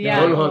na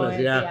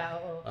siya.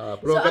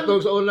 Pero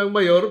katong sa unang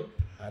mayor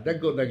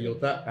dagko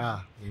nagyuta.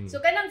 So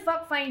kanang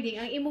fact finding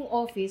ang imong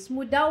office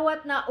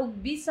mudawat na og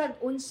bisag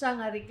unsa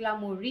nga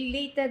reklamo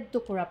related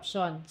to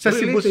corruption sa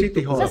Cebu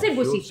City Hall. Sa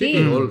Cebu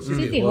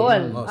City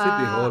Hall.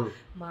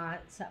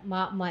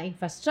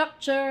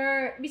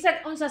 Infrastructure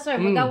bisag unsa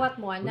sir mudawat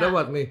mo ana.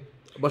 Mudawat mi.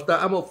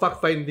 Basta amo fact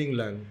finding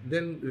lang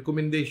then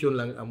recommendation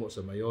lang amo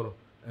sa mayor.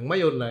 Ang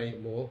mayor na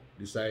mo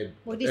decide.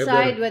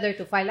 Whether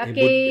to file a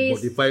case.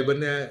 Modify ba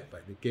niya,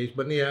 file the case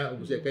ba niya,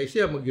 o kay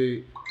siya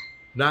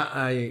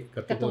ay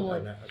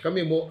katungod ana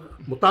kami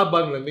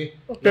mutabang lang mi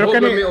pero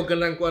kami og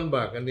kanang kuan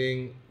ba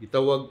kaning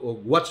gitawag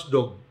og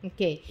watchdog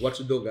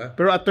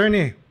pero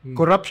attorney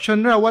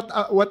corruption ra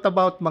what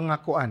about mga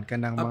kuan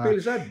kanang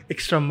mga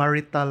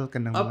extramarital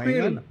kanang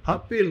mga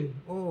appeal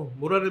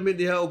mura ra mi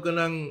diha og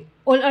kanang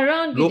all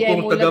around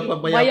lupong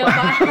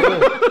tagapagmayapa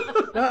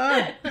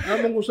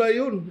among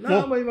usayon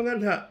may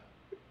mga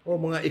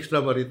mga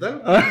extramarital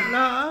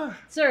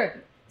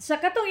sir sa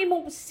katong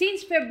imong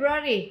since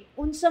February,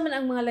 unsa man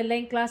ang mga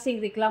lalayng klaseng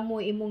reklamo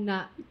imong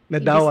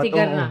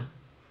investigar na?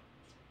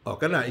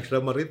 Kana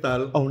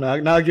extramarital.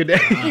 Nagyud.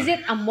 Is it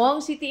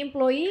among city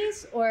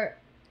employees or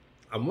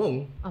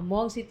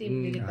Among city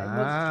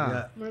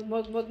militar.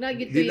 Mog na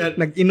gito.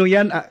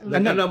 Nag-inuyan.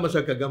 Nagana man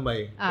sa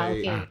kagamay.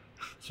 Okay.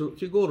 So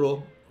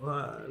siguro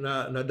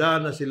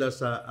nadaan na sila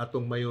sa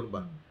atong mayor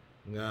ba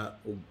nga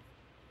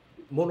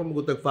mo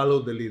mo follow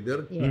the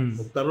leader. Yes.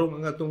 Ug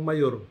tarong ang atong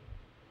mayor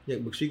nya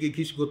magsige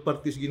hisgot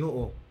parties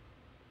Ginoo.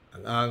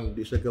 Ang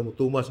di sa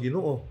kamutumas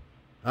Ginoo.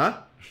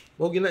 Ha?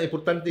 Mo gina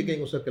importante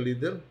kay usa ka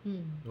leader.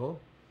 No?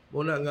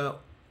 Mo na nga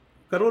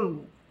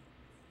karon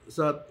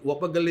sa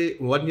wapagali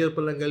 1 year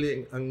pa lang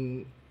gali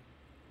ang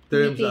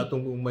term sa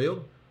atong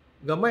mayor.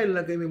 Gamay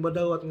lang kay may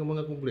madawat nga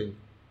mga complaint.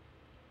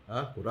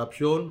 Ha?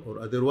 Corruption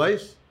or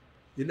otherwise,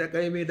 di na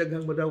kay may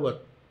daghang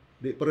madawat.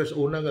 Di pares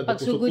una nga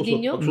Pagsugod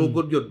ninyo?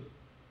 Pagsugod yun.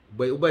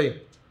 Ubay-ubay.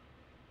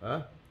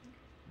 Ha?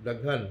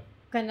 Daghan.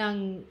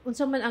 Kanang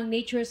unsa man ang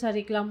nature sa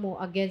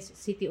reklamo against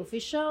city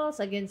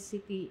officials, against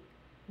city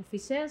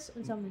offices,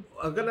 unsa man?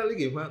 Ang kanang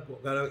ligi,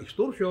 kanang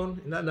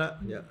extortion, na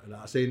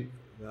asay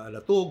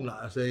natug,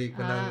 naasay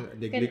kanang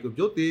neglect of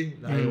duty,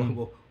 na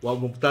wa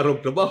mo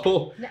tarong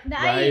trabaho,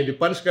 na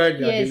defense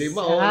card, yes. dili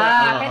mao.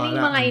 Kaning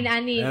mga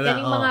inani,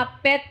 kaning mga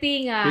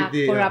petty nga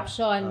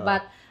corruption,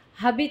 but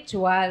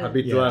habitual.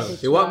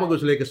 Wa mo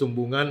gusto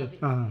kasumbungan.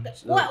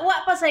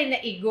 Wa pa say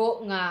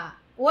naigo nga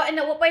wa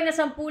pay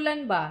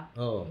nasampulan ba?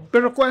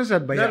 Pero kuan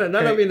sad ba?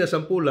 Nami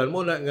nasampulan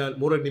mo na nga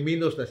murag ni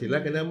minus na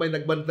sila kaya may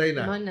nagbantay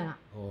na.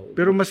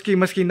 Pero maski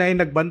naay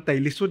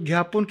nagbantay, lisod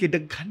gihapon kay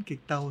daghan kay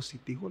tawo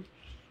City Hall.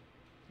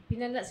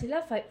 Pila na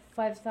sila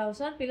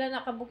 5,000 pila na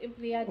kabuk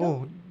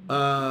empleyado?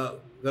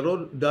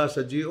 Karon da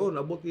sa GO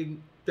nabot king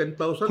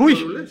 10,000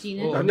 ulit.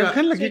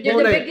 Daghan lagi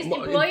po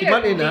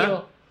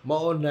na.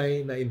 Mao na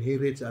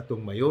inherit sa atong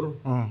mayor.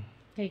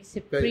 Kay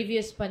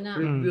previous pa na.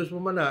 Previous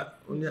mo man na.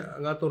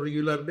 Ang atong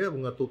regular dia,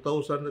 mga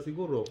 2,000 na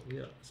siguro.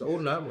 Sa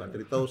una, mga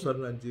 3,000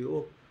 na ang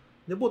GO.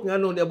 Nabot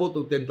nga niabot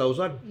og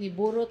 10,000.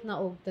 Niburot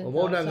na og 10,000.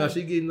 Mo na nga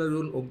sige na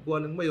ron og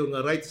kuan ng mayor nga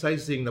right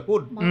sizing na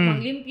pod.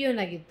 Manglimpyo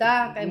na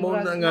kita kay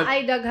murag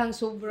naay daghang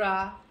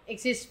sobra.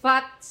 Excess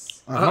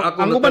fats.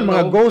 Ang uban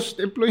mga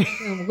ghost employees.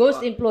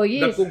 Ghost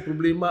employees. Dakong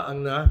problema ang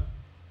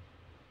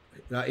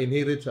na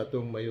inherit sa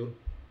atong mayor.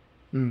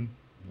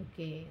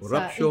 Okay.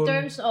 Corruption, in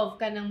terms of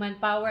kanang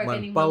manpower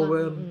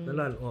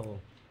tanan.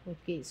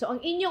 Okay. So ang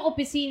inyong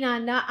opisina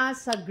naa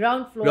sa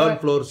ground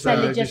floor sa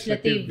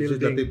legislative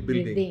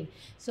building.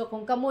 So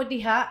kung kamo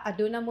diha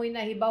aduna mo'y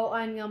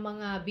nahibaw-an nga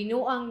mga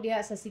binuang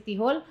diha sa City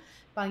Hall,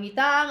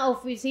 pangita ang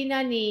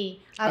opisina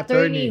ni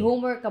Attorney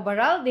Homer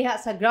Cabaral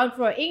diha sa ground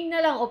floor. Ing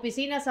na lang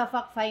opisina sa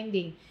fact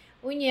finding.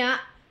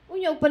 Unya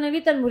og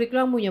panalitan mo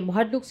reklamo niya,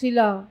 mohadlok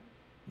sila.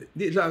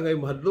 Di sa angay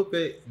mahadlok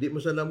kay di mo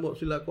sa namo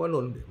sila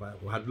kuanon, di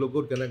mahadlok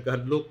gud kanang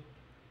kahadlok.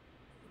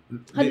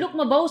 Hadlok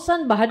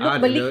mabawsan ba?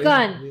 Hadlok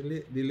balikan.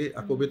 Dili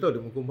ako bitaw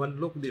di mo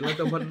kumahadlok, di lang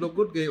ta mahadlok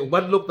gud kay ug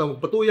hadlok ta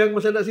patuyang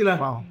masana sila.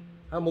 Wow.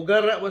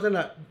 Mugara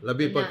masana.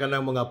 Labi pa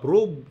kanang mga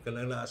probe,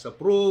 kanang naa sa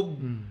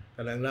probe,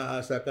 kanang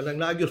naa sa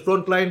kanang naagyo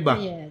frontline ba.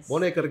 Mo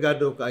na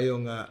kargado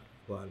kaayo nga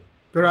kuan.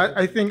 Pero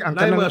I think ang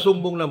kanang mga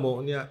sumbong namo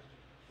niya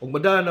ug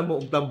madaan namo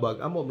og tambag,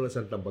 amo man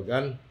sa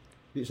tambagan.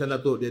 Di sa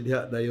nato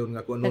diha dayon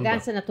nga kuno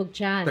tagaan sa natog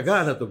chance.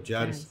 Tagaan natog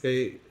chance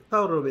kay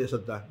tawro ba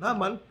sad ta.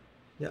 Naman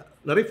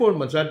na reform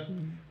man sad.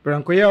 Pero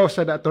ang kuya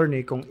sa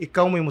attorney kung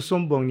ikaw may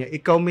musumbong niya,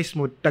 ikaw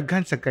mismo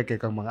daghan sa kay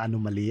kang mga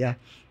anomalya.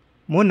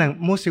 Mo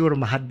siguro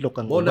mahadlok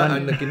ang uban. Mo na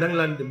ang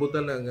nakinanglan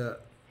ibutan nga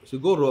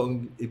siguro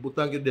ang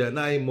ibutang gyud diha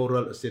naay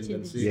moral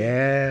ascendancy.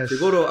 Yes.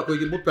 Siguro ako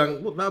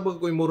gibutang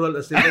nabag ko yung moral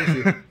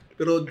ascendancy.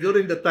 Pero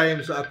during the time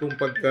sa akong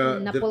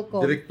pagka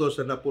direktor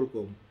sa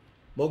Napolcom,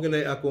 mo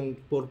ginay akong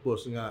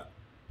purpose nga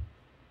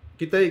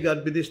kita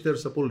i-administer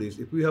sa police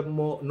if we have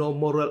no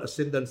moral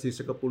ascendancy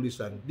sa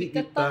kapulisan di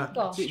kita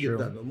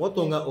mo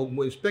to nga og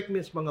mo inspect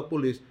mi sa mga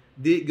pulis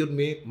di gyud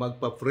mi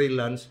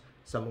magpa-freelance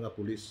sa mga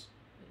pulis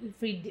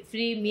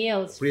free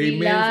meals free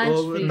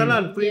lunch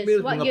tanan free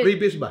meals mga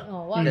previous ba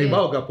kay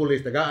mao ka pulis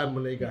tagaan mo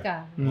na ika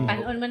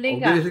kanon man day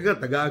ka og dili ka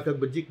tagaan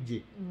kag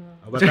bajik-jik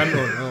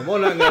abatanon mo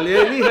lang nga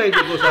lihay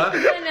ko sa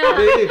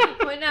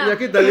ya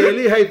kita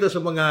lihay ta sa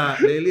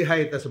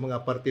mga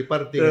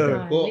party-party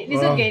ko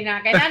lisod kay na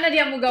kay ana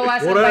diya mo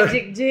gawas sa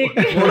bajik-jik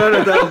mura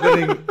na daw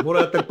ganing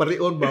mura tag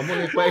parion ba mo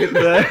ni pait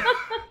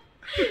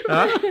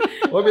ha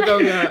o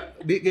bitaw nga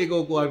di kay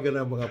ko kuan ka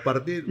na mga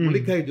party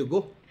likay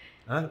jugo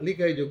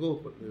likay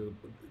jugo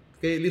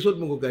kay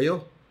lisod mo ko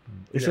kayo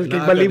isod kay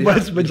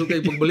balibas ba isod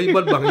kay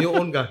pagbalibad bang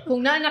yoon ka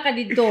kung naa na ka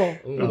didto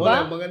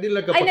diba mga dila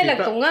ka ay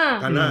nalagtunga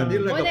kana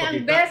dila ka pakita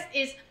ang best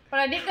is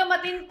para di ka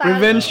matintal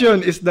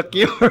prevention is the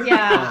cure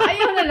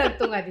ayaw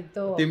nalagtunga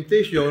dito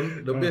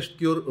temptation the best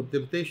cure of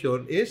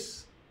temptation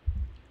is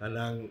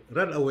kanang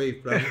run away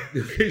from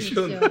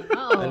temptation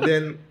and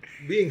then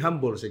being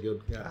humble sa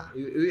gyud nga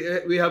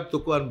we have to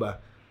kuan ba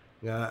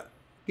nga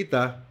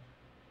kita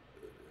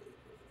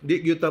di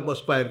gyud ta mo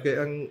aspire kay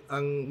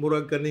ang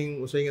murag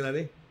kaning usay nga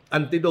nani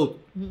antidote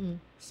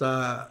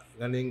sa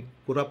kaning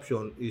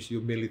corruption is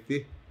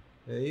humility.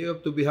 You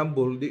have to be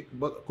humble.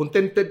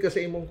 Contented ka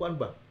sa imong kuan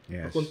ba?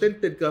 Yes.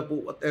 Contented ka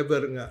po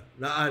whatever nga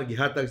naa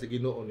gihatag sa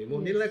Ginoo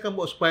nimo. Nila ka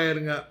mo aspire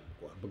nga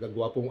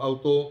pagkagwapong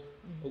auto,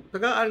 ug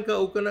tagaan ka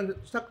og kanang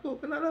sakto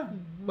kana na.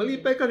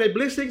 Malipay ka kay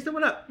blessings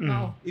naman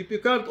na. If you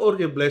count all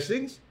your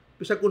blessings,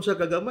 bisag unsa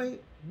ka gamay,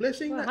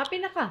 blessing na.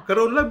 Happy na ka.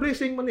 Karon lang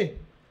blessing man eh.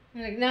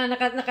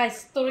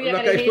 Naka-istorya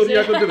ka Naka-istorya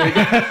ko dire.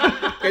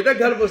 Kay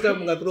daghan po sa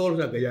mga trolls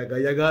na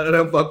gaya-gaya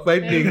ng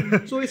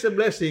fact-finding. So it's a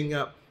blessing.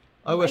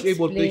 I was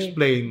able to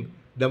explain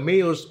the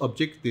mayor's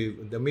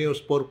objective, the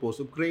mayor's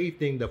purpose of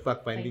creating the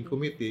fact-finding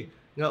committee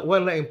nga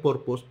wala yung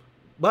purpose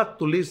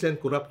but to listen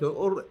corruption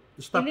or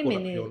stop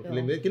corruption.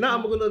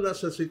 Kinaamo ko na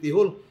sa City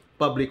Hall,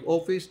 public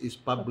office is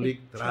public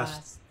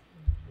trust.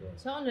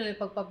 So ano na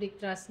pag public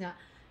trust nga?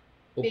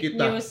 O Fake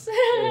kita. news.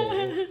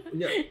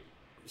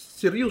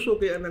 Seryoso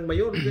kay anang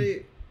mayor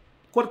kay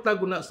kwarta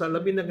guna sa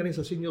labi na ganing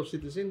sa senior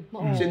citizen.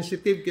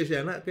 Sensitive kay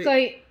siya na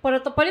Kay para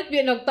tapalit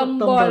biya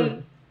nagtambal.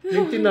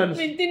 Maintenance.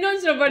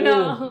 Maintenance ra ba na?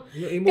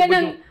 Imo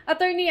Kanang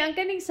attorney ang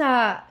kaning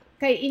sa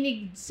kay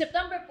inig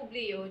September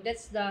publiyo,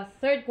 that's the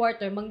third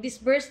quarter,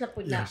 mang-disburse na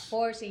po na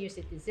for senior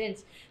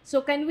citizens.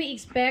 So can we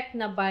expect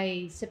na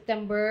by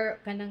September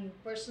kanang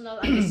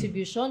personal and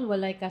distribution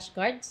walay cash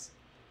cards?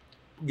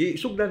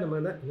 Gisugda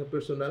naman na nga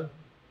personal.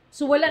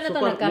 So wala na ta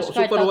na cash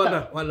card. So far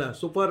wala.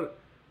 So far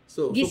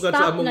sugat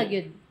sa among na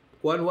gyud.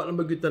 Kuan wala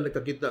magitan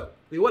nakakita.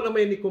 Wala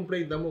may ni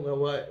complaint namo nga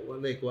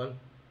wala kuan.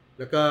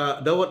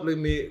 Nakadawat lang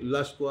mi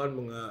last kuan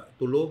mga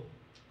tulo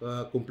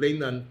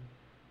complainant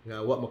nga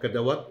wa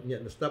makadawat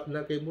nya na stop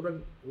na kay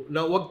murag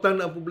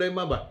nawagtan na ang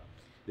problema ba.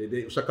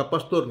 Dede usa ka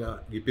pastor nga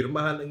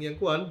gipirmahan ang iyang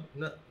kuan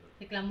na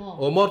reklamo.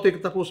 O mo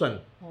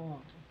katapusan.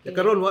 Okay.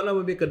 Karon wala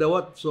man mi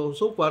kadawat. So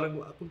far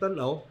akong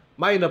tan-aw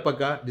may na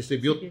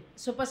pagka-distribute.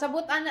 So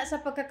pasabot ana sa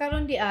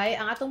pagkakaroon di ay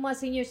ang atong mga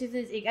senior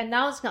citizens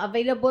i-announce nga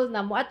available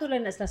na moadto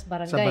lang na sa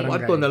barangay.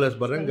 Moadto na las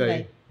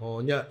barangay.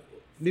 Nya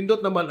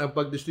nindot naman ang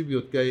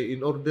pag-distribute kay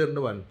in order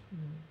naman.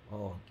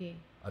 Okay.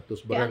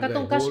 Atos barangay. Kaya ang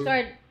katong cash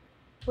card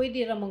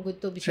pwede ra man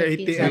gud to bisag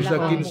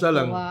kinsa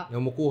lang nga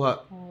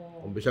mukuha.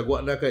 Kung bisag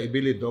wa na ka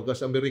ibilin to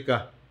kas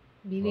Amerika.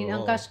 Bilin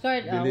ang cash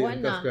card, wa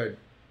na.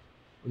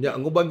 Nya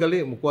ang ubang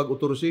gali mukuha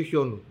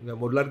authorization nga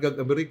modlargag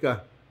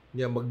Amerika.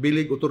 Nya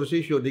magbilig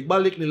authorization,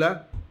 igbalik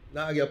nila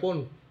na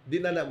agyapon.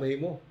 Di na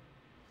mahimo.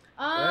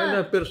 Ay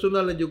na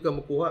personal na jud ka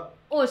makuha.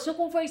 So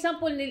kung for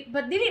example,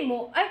 but dili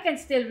mo, I can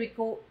still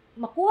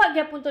makuha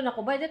gyapon to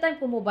nako by the time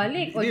ko mo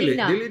balik o di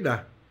na.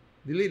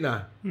 Dili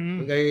na.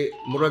 Kay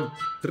murag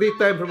 3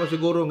 times ra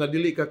siguro nga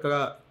dili ka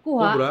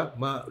kubra,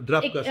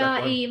 ma-drop ka sa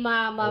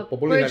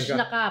purge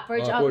na ka,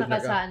 purge out na ka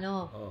sa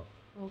ano.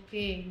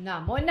 Okay,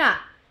 na mo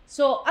na.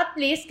 So at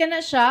least kana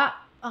siya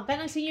ang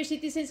kanang senior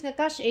citizens nga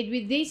cash aid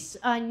with this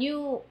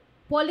new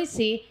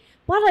policy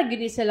para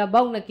gini sa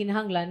labaw na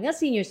kinahanglan nga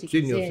senior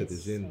citizens. Senior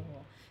citizen.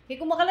 Kaya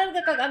kung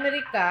makalarga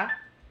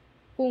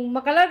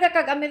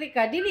kag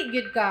Amerika, dili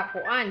gyud ka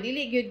kuan,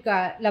 dili gyud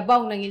ka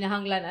labaw na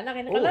kinahanglan ana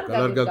kay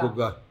nakalarga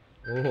ka.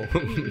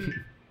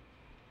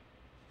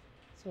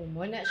 So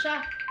mo na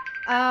siya.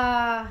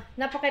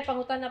 Napakay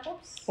pangutan na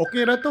po.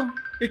 Okay ra to.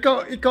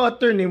 Ikaw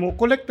attorney mo,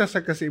 kolekta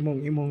sa kasi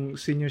imong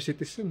senior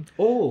citizen.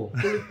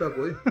 Kolekta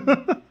ko eh.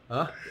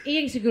 Ha?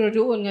 Iyang siguro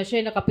doon nga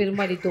siya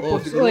nakapirma dito po.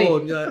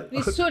 Siguro niya.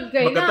 Lisod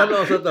kay na.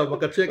 Makatanaw sa to,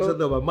 maka-check sa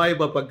to, may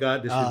ba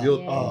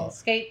pagka-distribute.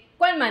 Yes. Kay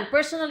kuan man,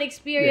 personal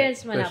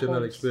experience man ako.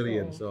 Personal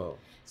experience.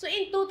 So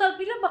in total,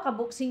 pila ba ka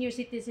book senior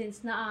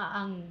citizens na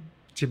ang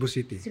Cebu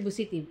City?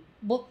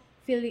 Book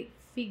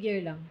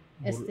figure lang.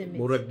 Estimate.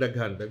 Murag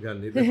daghan.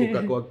 Hindi ko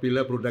kakuag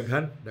pila, pero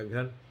daghan.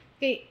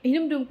 Kay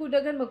hinumdum ko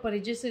daghan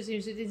magpa-register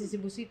senior citizen sa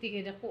Cebu City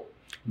kay dako.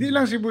 Di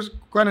lang Cebu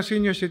kana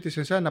senior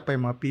citizens na pa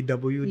mga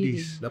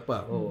PWDs.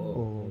 Napa.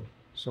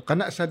 So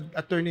kana sa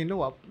attorney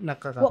no Wa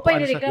pa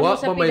may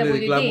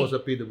reklamo sa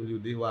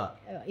PWD.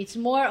 It's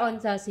more on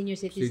sa senior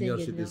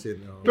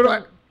citizen.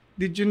 Pero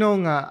did you know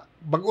nga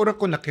bag-ora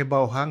ko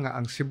nakibaw nga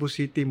ang Cebu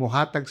City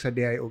mohatag sa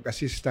DI og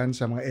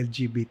assistance sa mga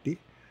LGBT?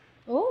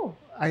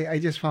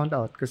 I just found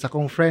out kasi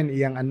akong friend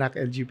iyang anak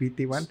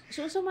LGBT1.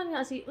 So unsa man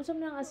nga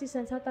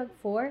assistance hatag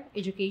for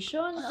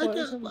education or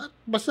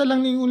basta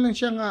lang ningon lang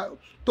siya nga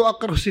tuwa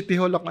ka City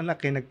Hall ang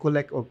anak kay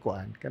nag-collect og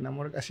kuan kana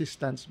murag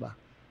assistance ba.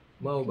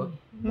 Mao ba?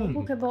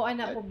 Mo ka ba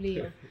ana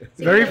publiyo.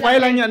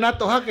 Verify lang niya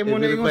nato ha kay mo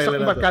na ingon sa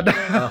barkada.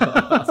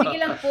 Sige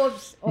lang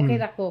Pobs, okay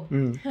ra ko.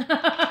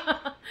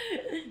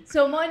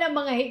 So mo na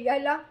mga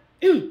higala.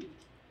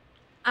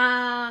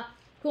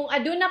 Kung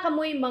aduna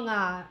kamoy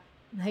mga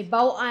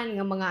nahibaw-an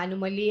nga mga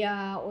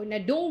anomalya o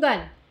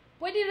nadunggan,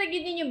 pwede ra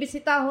gyud ninyo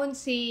bisitahon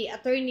si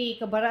Attorney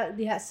Cabaral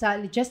diha sa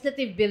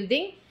Legislative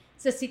Building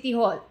sa City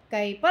Hall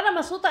kay para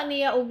masuta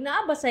niya og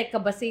naa ba say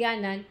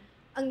kabasihanan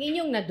ang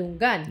inyong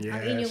nadunggan,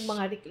 ang inyong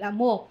mga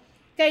reklamo.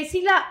 Kay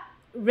sila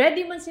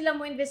ready man sila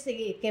mo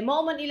investigate kay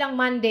mao man ilang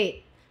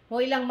mandate.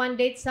 Ilang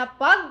mandate sa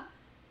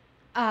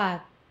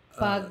pagyag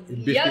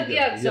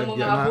sa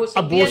mga abuso.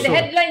 The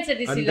headlines sa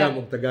sila.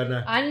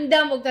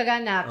 Andam og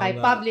tagana.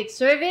 Kay public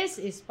service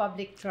is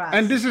public trust.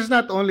 And this is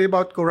not only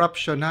about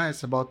corruption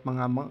It's about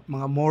mga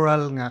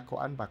moral nga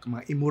kuan ba,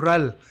 mga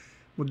immoral.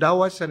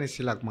 Mudawas sa ni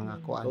sila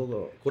mga kuan.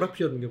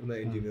 Corruption gyud na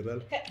in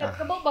general.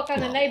 Kabaw ba ka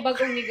na nay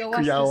bagong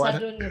nigawas sa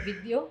doon nga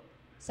video?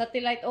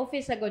 satellite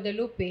office sa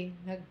Guadalupe,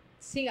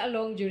 nag-sing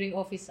along during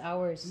office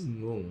hours.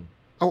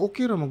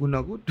 Okay ra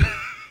magunagod.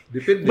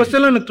 Depende. Basta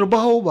lang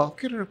nagtrabaho ba?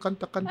 Okay ra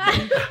kanta-kanta.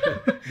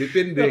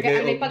 Depende.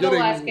 Kaya may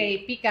pagawas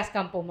kay Pikas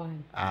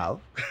Campoman.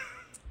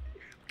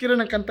 Kira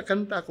ng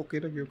kanta-kanta ako,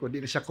 kira gyud ko, di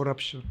na siya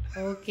corruption.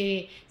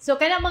 Okay. So,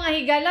 kana mga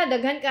higala,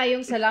 daghan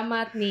kayong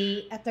salamat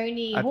ni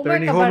Attorney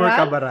Homer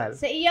Cabaral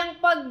sa iyang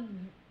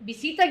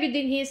pagbisita gyud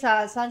dinhi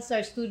sa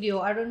Sunstar Studio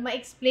aron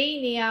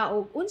ma-explain niya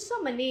og unsa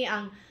man ni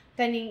ang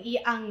kaning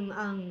ang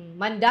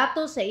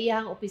mandato sa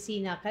iyang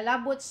opisina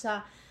kalabot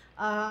sa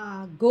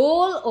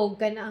goal o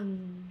kanang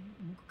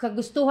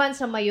kagustuhan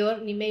sa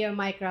mayor ni Mayor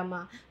Mike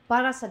Rama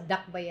para sa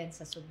dakbayan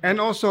sa Cebu. And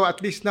also,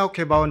 at least now,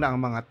 kibaw na ang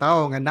mga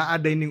tao nga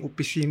naaday ning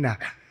opisina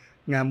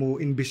nga mo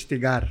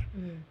investigar.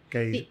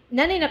 Kay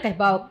nanay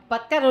nakahibaw,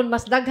 pat karon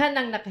mas daghan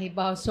ang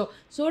nakahibaw. So,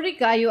 sorry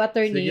kayo,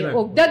 attorney,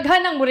 og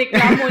daghan ang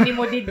mureklamo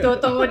nimo didto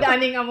tungod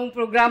aning among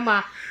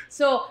programa.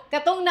 So,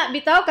 katong na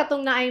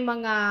ay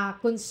mga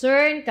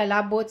concern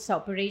kalabot sa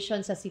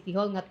operation sa City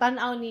Hall nga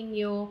tan-aw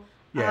ninyo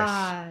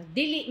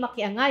dili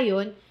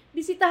makiangayon,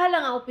 bisitahan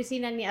lang ang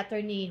opisina ni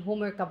Attorney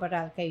Homer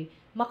Cabaral kay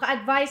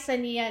maka-advise sa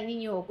niya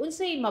ninyo og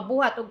unsay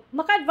mabuhat og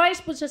maka-advise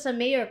pud siya sa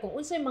mayor kung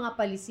unsay mga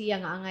palisiya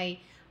nga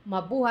angay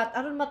mabuhat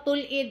aron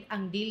matulid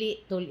ang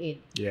dili tulid.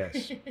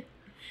 Yes.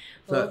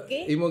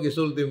 Okay. Sa imo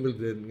gisulti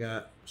Mildred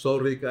nga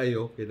sorry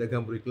kaayo kay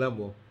daghang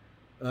reklamo.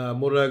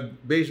 Murag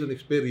based on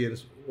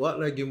experience, wa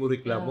lagi mo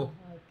reklamo.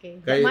 Okay.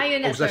 Kay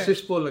na,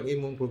 successful ang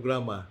imong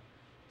programa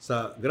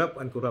sa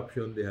graft and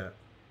corruption diha.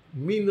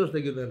 Minus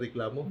na gyud ang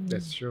reklamo.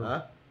 That's true.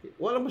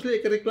 Wala mas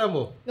lagi ka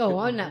reklamo.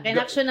 Oo na, kay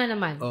action na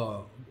naman.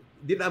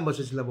 Di na mas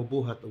sila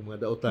mabuhat og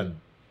mga dautan.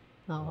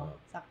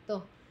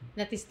 Sakto.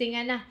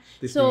 Natistingan na.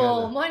 Tistingan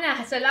So, muna,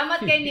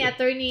 salamat kay ni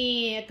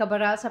Attorney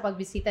Cabaral sa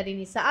pagbisita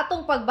din sa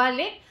atong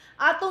pagbalik.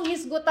 Atong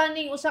hisgutan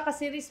ning usa ka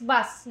series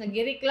bus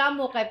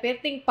nagireklamo kay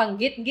perting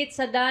panggit-git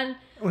sa dan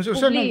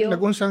Publio.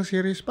 Nag-unsang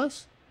series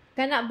bus?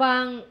 Kana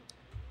bang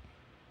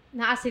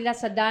naa sila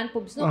sa dan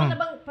Pubs? No, kana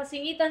bang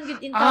pasingitan gid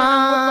intaw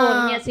ng motor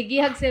niya sige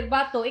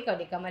hagserbato ikaw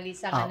di ka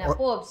malisa kana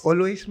Pubs.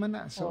 Always man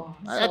na. So,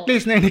 so at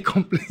least na ni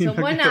complain. So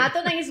muna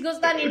ato nang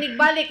hisgutan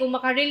inigbalik kung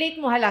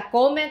makarelate mo hala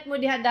comment mo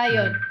diha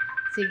dayon.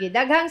 Sige,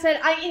 daghang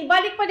ay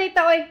inbalik pa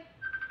dayta oy.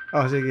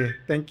 Sige.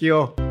 Thank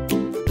you.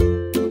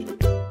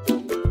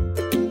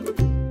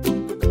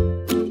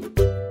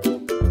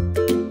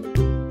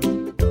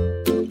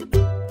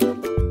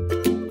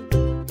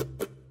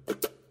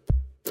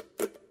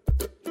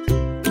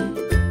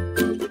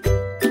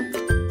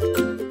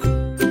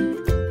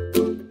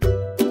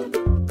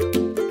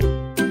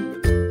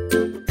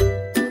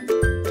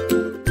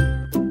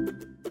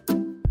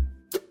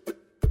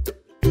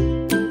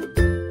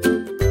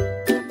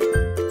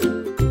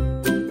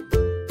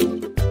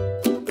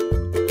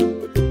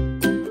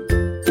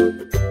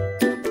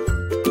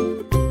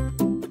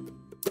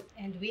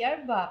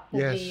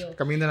 Yes,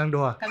 kami na lang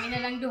duha.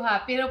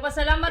 Pero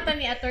pasalamat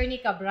ni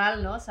Attorney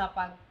Cabral no sa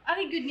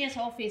ari good niya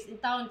sa office in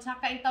town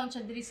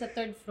siya diri sa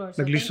 3rd floor.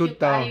 So Naglisod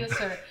thank you kayo,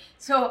 sir.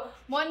 So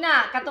mo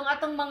na katong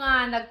atong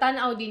mga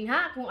nagtan-aw din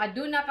ha kung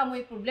aduna ka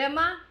mo'y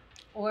problema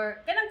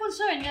or kanang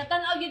concern nga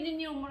tan-aw gyud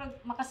ninyo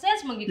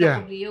maka-sense man gid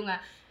Publio nga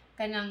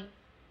kanang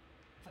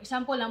for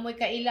example amoy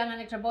kaila nga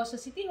nagtrabaho sa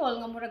City Hall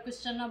nga murag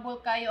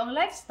questionable kayo ang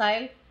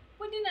lifestyle,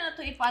 pwede na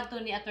nato ipaadto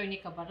ni Attorney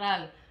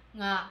Cabral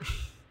nga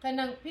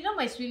kanang pila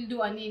may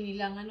sweldo ani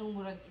nila nganong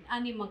murag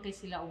ani man kay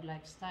sila og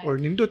lifestyle or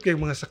nindot kay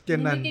mga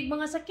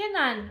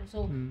sakyanan.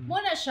 So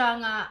mo na siya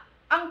nga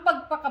ang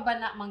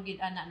pagpakabana man gid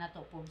ana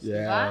nato po,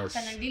 diba?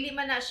 Kanang dili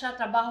man na siya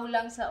trabaho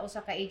lang sa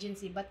usa ka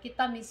agency but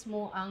kita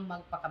mismo ang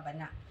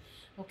magpakabana.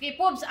 Okay,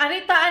 Pobs,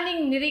 arita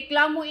aning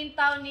nireklamo in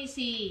town ni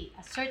si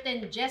a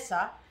certain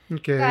Jessa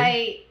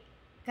kay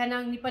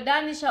kanang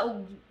nipadani siya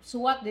og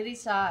suwat diri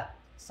sa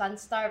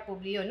Sunstar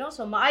Publio, no?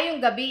 So maayong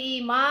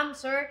gabi, ma'am,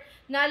 sir.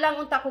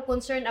 Nalang unta ko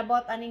concern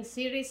about aning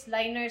series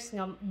liners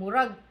nga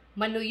murag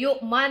manuyo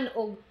man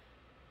og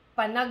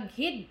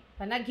panaghid.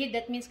 Panaghid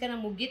that means kanang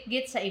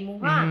mugit-git sa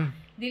imuha.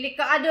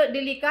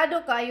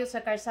 Delikado kaayo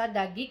sa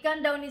karsada.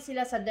 Gikan daw ni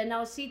sila sa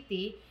Danau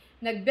City,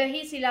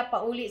 nagbiyahe sila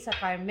pauli sa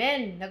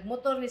Carmen,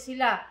 nagmotor ni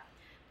sila.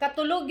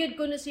 Katulog gyud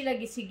kuno sila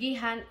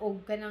gisigihan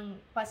og kanang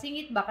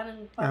pasingit ba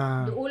kanang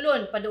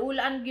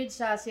paduulan gyud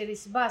sa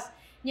series bus.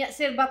 Nya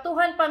sir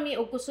batuhan pa mi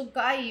og kusog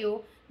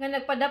kaayo nga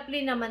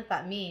nagpadapli naman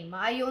ta mi.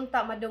 Maayo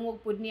unta madungog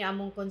pud ni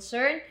among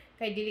concern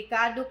kay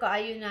delikado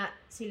kaayo na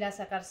sila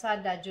sa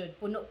karsada jud.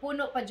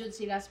 Puno-puno pa jud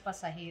sila sa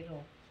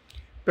pasahero.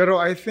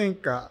 Pero I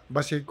think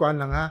basi kuan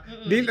lang ha.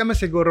 Dili naman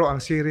siguro ang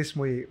series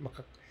mo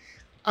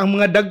ang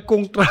mga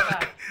dagkong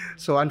truck.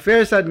 So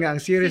unfair sad nga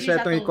ang series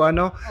na itong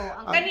ikuano.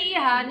 Ang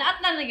kaniya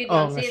naat na gyud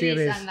ang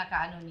series ang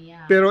nakaano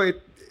niya. Pero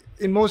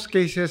in most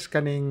cases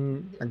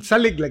kaning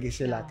nagsalig lagi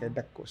sila kay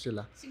dagko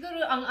sila.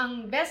 Siguro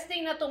ang best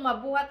thing na to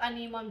mabuhat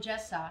ani Ma'am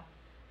Jessa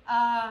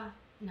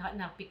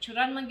na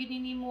picturean man gyud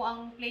nimo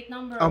ang plate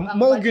number ang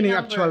body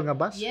number. Actual nga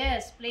bus?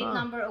 Yes, plate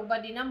number o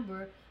body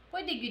number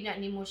pwede gyud na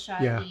nimo siya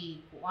Yeah.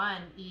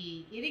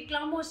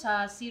 ireklamo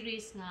sa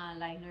series nga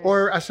liners.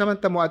 Or asa man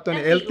ta mo ato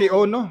ni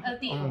LTO, no?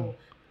 LTO.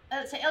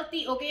 Sa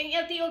LTO, kaya yung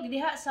LTO,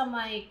 diha sa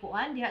may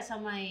diha sa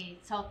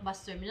may South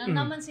Bus Terminal,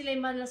 naman sila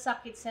yung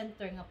malasakit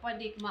center nga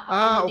pwede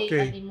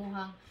ma-accommodate ang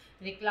imuhang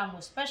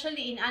reklamo.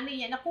 Especially in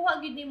ani yan, nakuha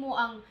gid nimo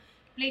ang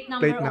plate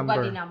number o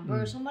body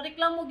number. So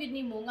mareklamo gid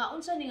nimo nga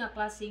unsa ni nga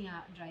klase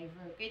nga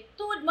driver. Kay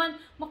tuod man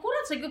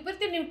makurat sa gyud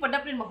perti ning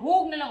padaplin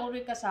mahug na lang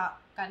uroy ka sa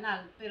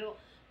kanal. Pero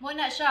mo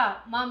na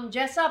siya, Ma'am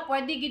Jessa,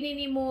 pwede gid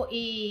nimo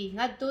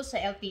ngadto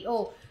sa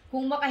LTO.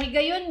 Kung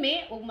makahigayon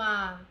mi o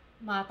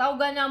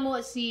matawgan na mo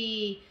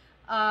si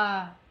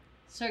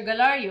Sir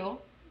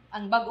Galario,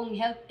 ang bagong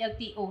health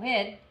LTO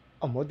head.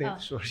 Mo din.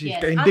 Sorry. Yes.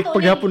 Kaya hindi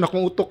paghapon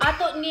akong utok.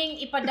 Ato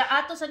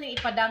sa ning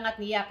ipadangat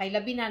niya kay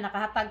labi na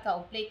nakahatag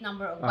ka og plate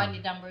number o body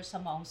number sa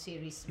maong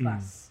series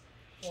bus.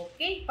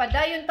 Okay,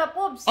 padayon ta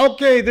pobs.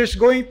 Okay, there's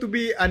going to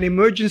be an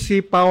emergency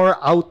power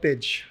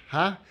outage,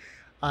 ha?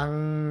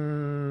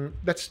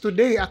 That's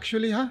today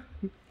actually, ha?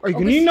 Ay,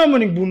 ganina mo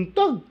ning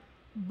buntag.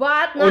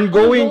 But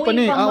ongoing pa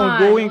ni,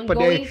 ongoing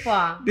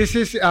pa. This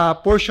is a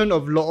portion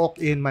of Look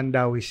in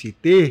Mandawi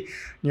City.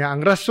 Ang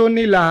rason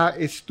nila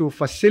is to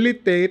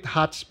facilitate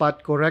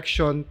hotspot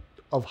correction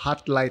of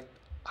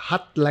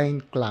hotline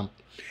clamp.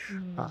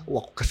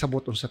 Kasabot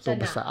unsa to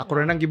basta.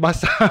 Ako ra nang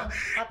gibasa.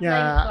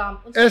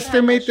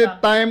 Estimated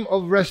time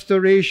of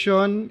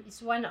restoration is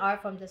 1 hour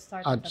from the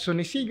start. So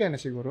nisiga na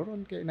siguro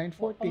ron kay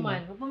 9:40.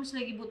 Huwag mo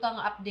sila gibutang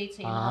update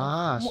sa inyo.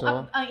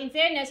 So in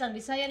fairness, ang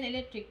Visayan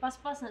Electric,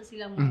 paspas na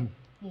sila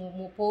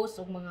mo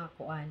post og mga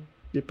kuan.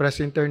 Di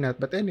press internet,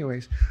 but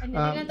anyways. Hindi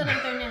na to ng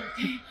internet.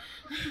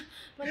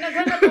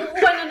 Naghanap ng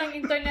uwan na ng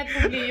internet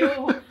kung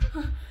giyo.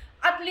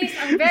 At least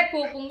ang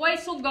Beko, kung why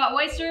suga,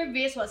 why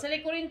service, wa sila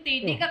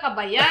kuryente, di ka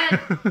kabayan.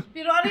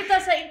 Pero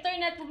arita sa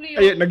internet publiyo.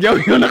 Ay,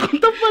 nagyaw-yaw na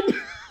kong tapan.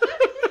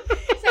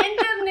 Sa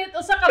internet,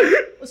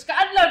 uska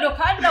adlaw do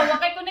kadlaw wa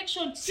kay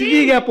connection.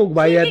 Sige nga pong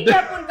bayad. Sige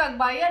nga pong kag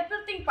bayad,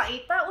 pero ting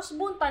paita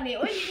usbon tani,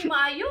 oy di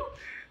maayo.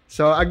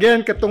 So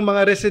again, katong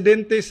mga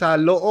residente sa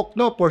Look,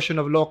 no, portion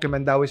of Look in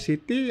Mandawi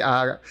City,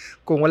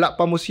 kung wala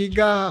pa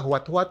musiga,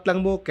 huwat-huwat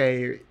lang mo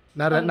kay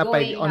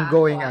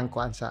ongoing ang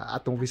kuan sa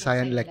atong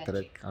Visayan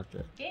Electric.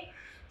 Okay.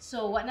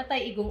 So, wa na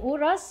tay igong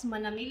oras,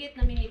 manamilit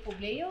namin ni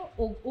Publeo,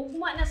 ug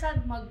ugma na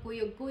sad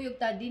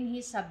magkuyog-kuyog ta dinhi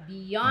sa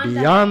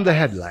Beyond the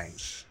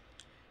Headlines.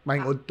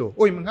 Maing udto.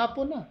 Uy,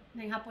 manghapon na.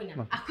 Manghapon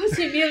na. Ako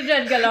si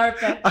Mildred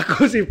Galarpe.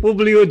 Ako si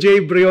Publio J.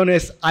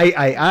 Briones,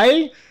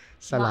 I.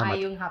 Salamat.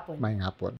 Maayong hapon. Maayong hapon.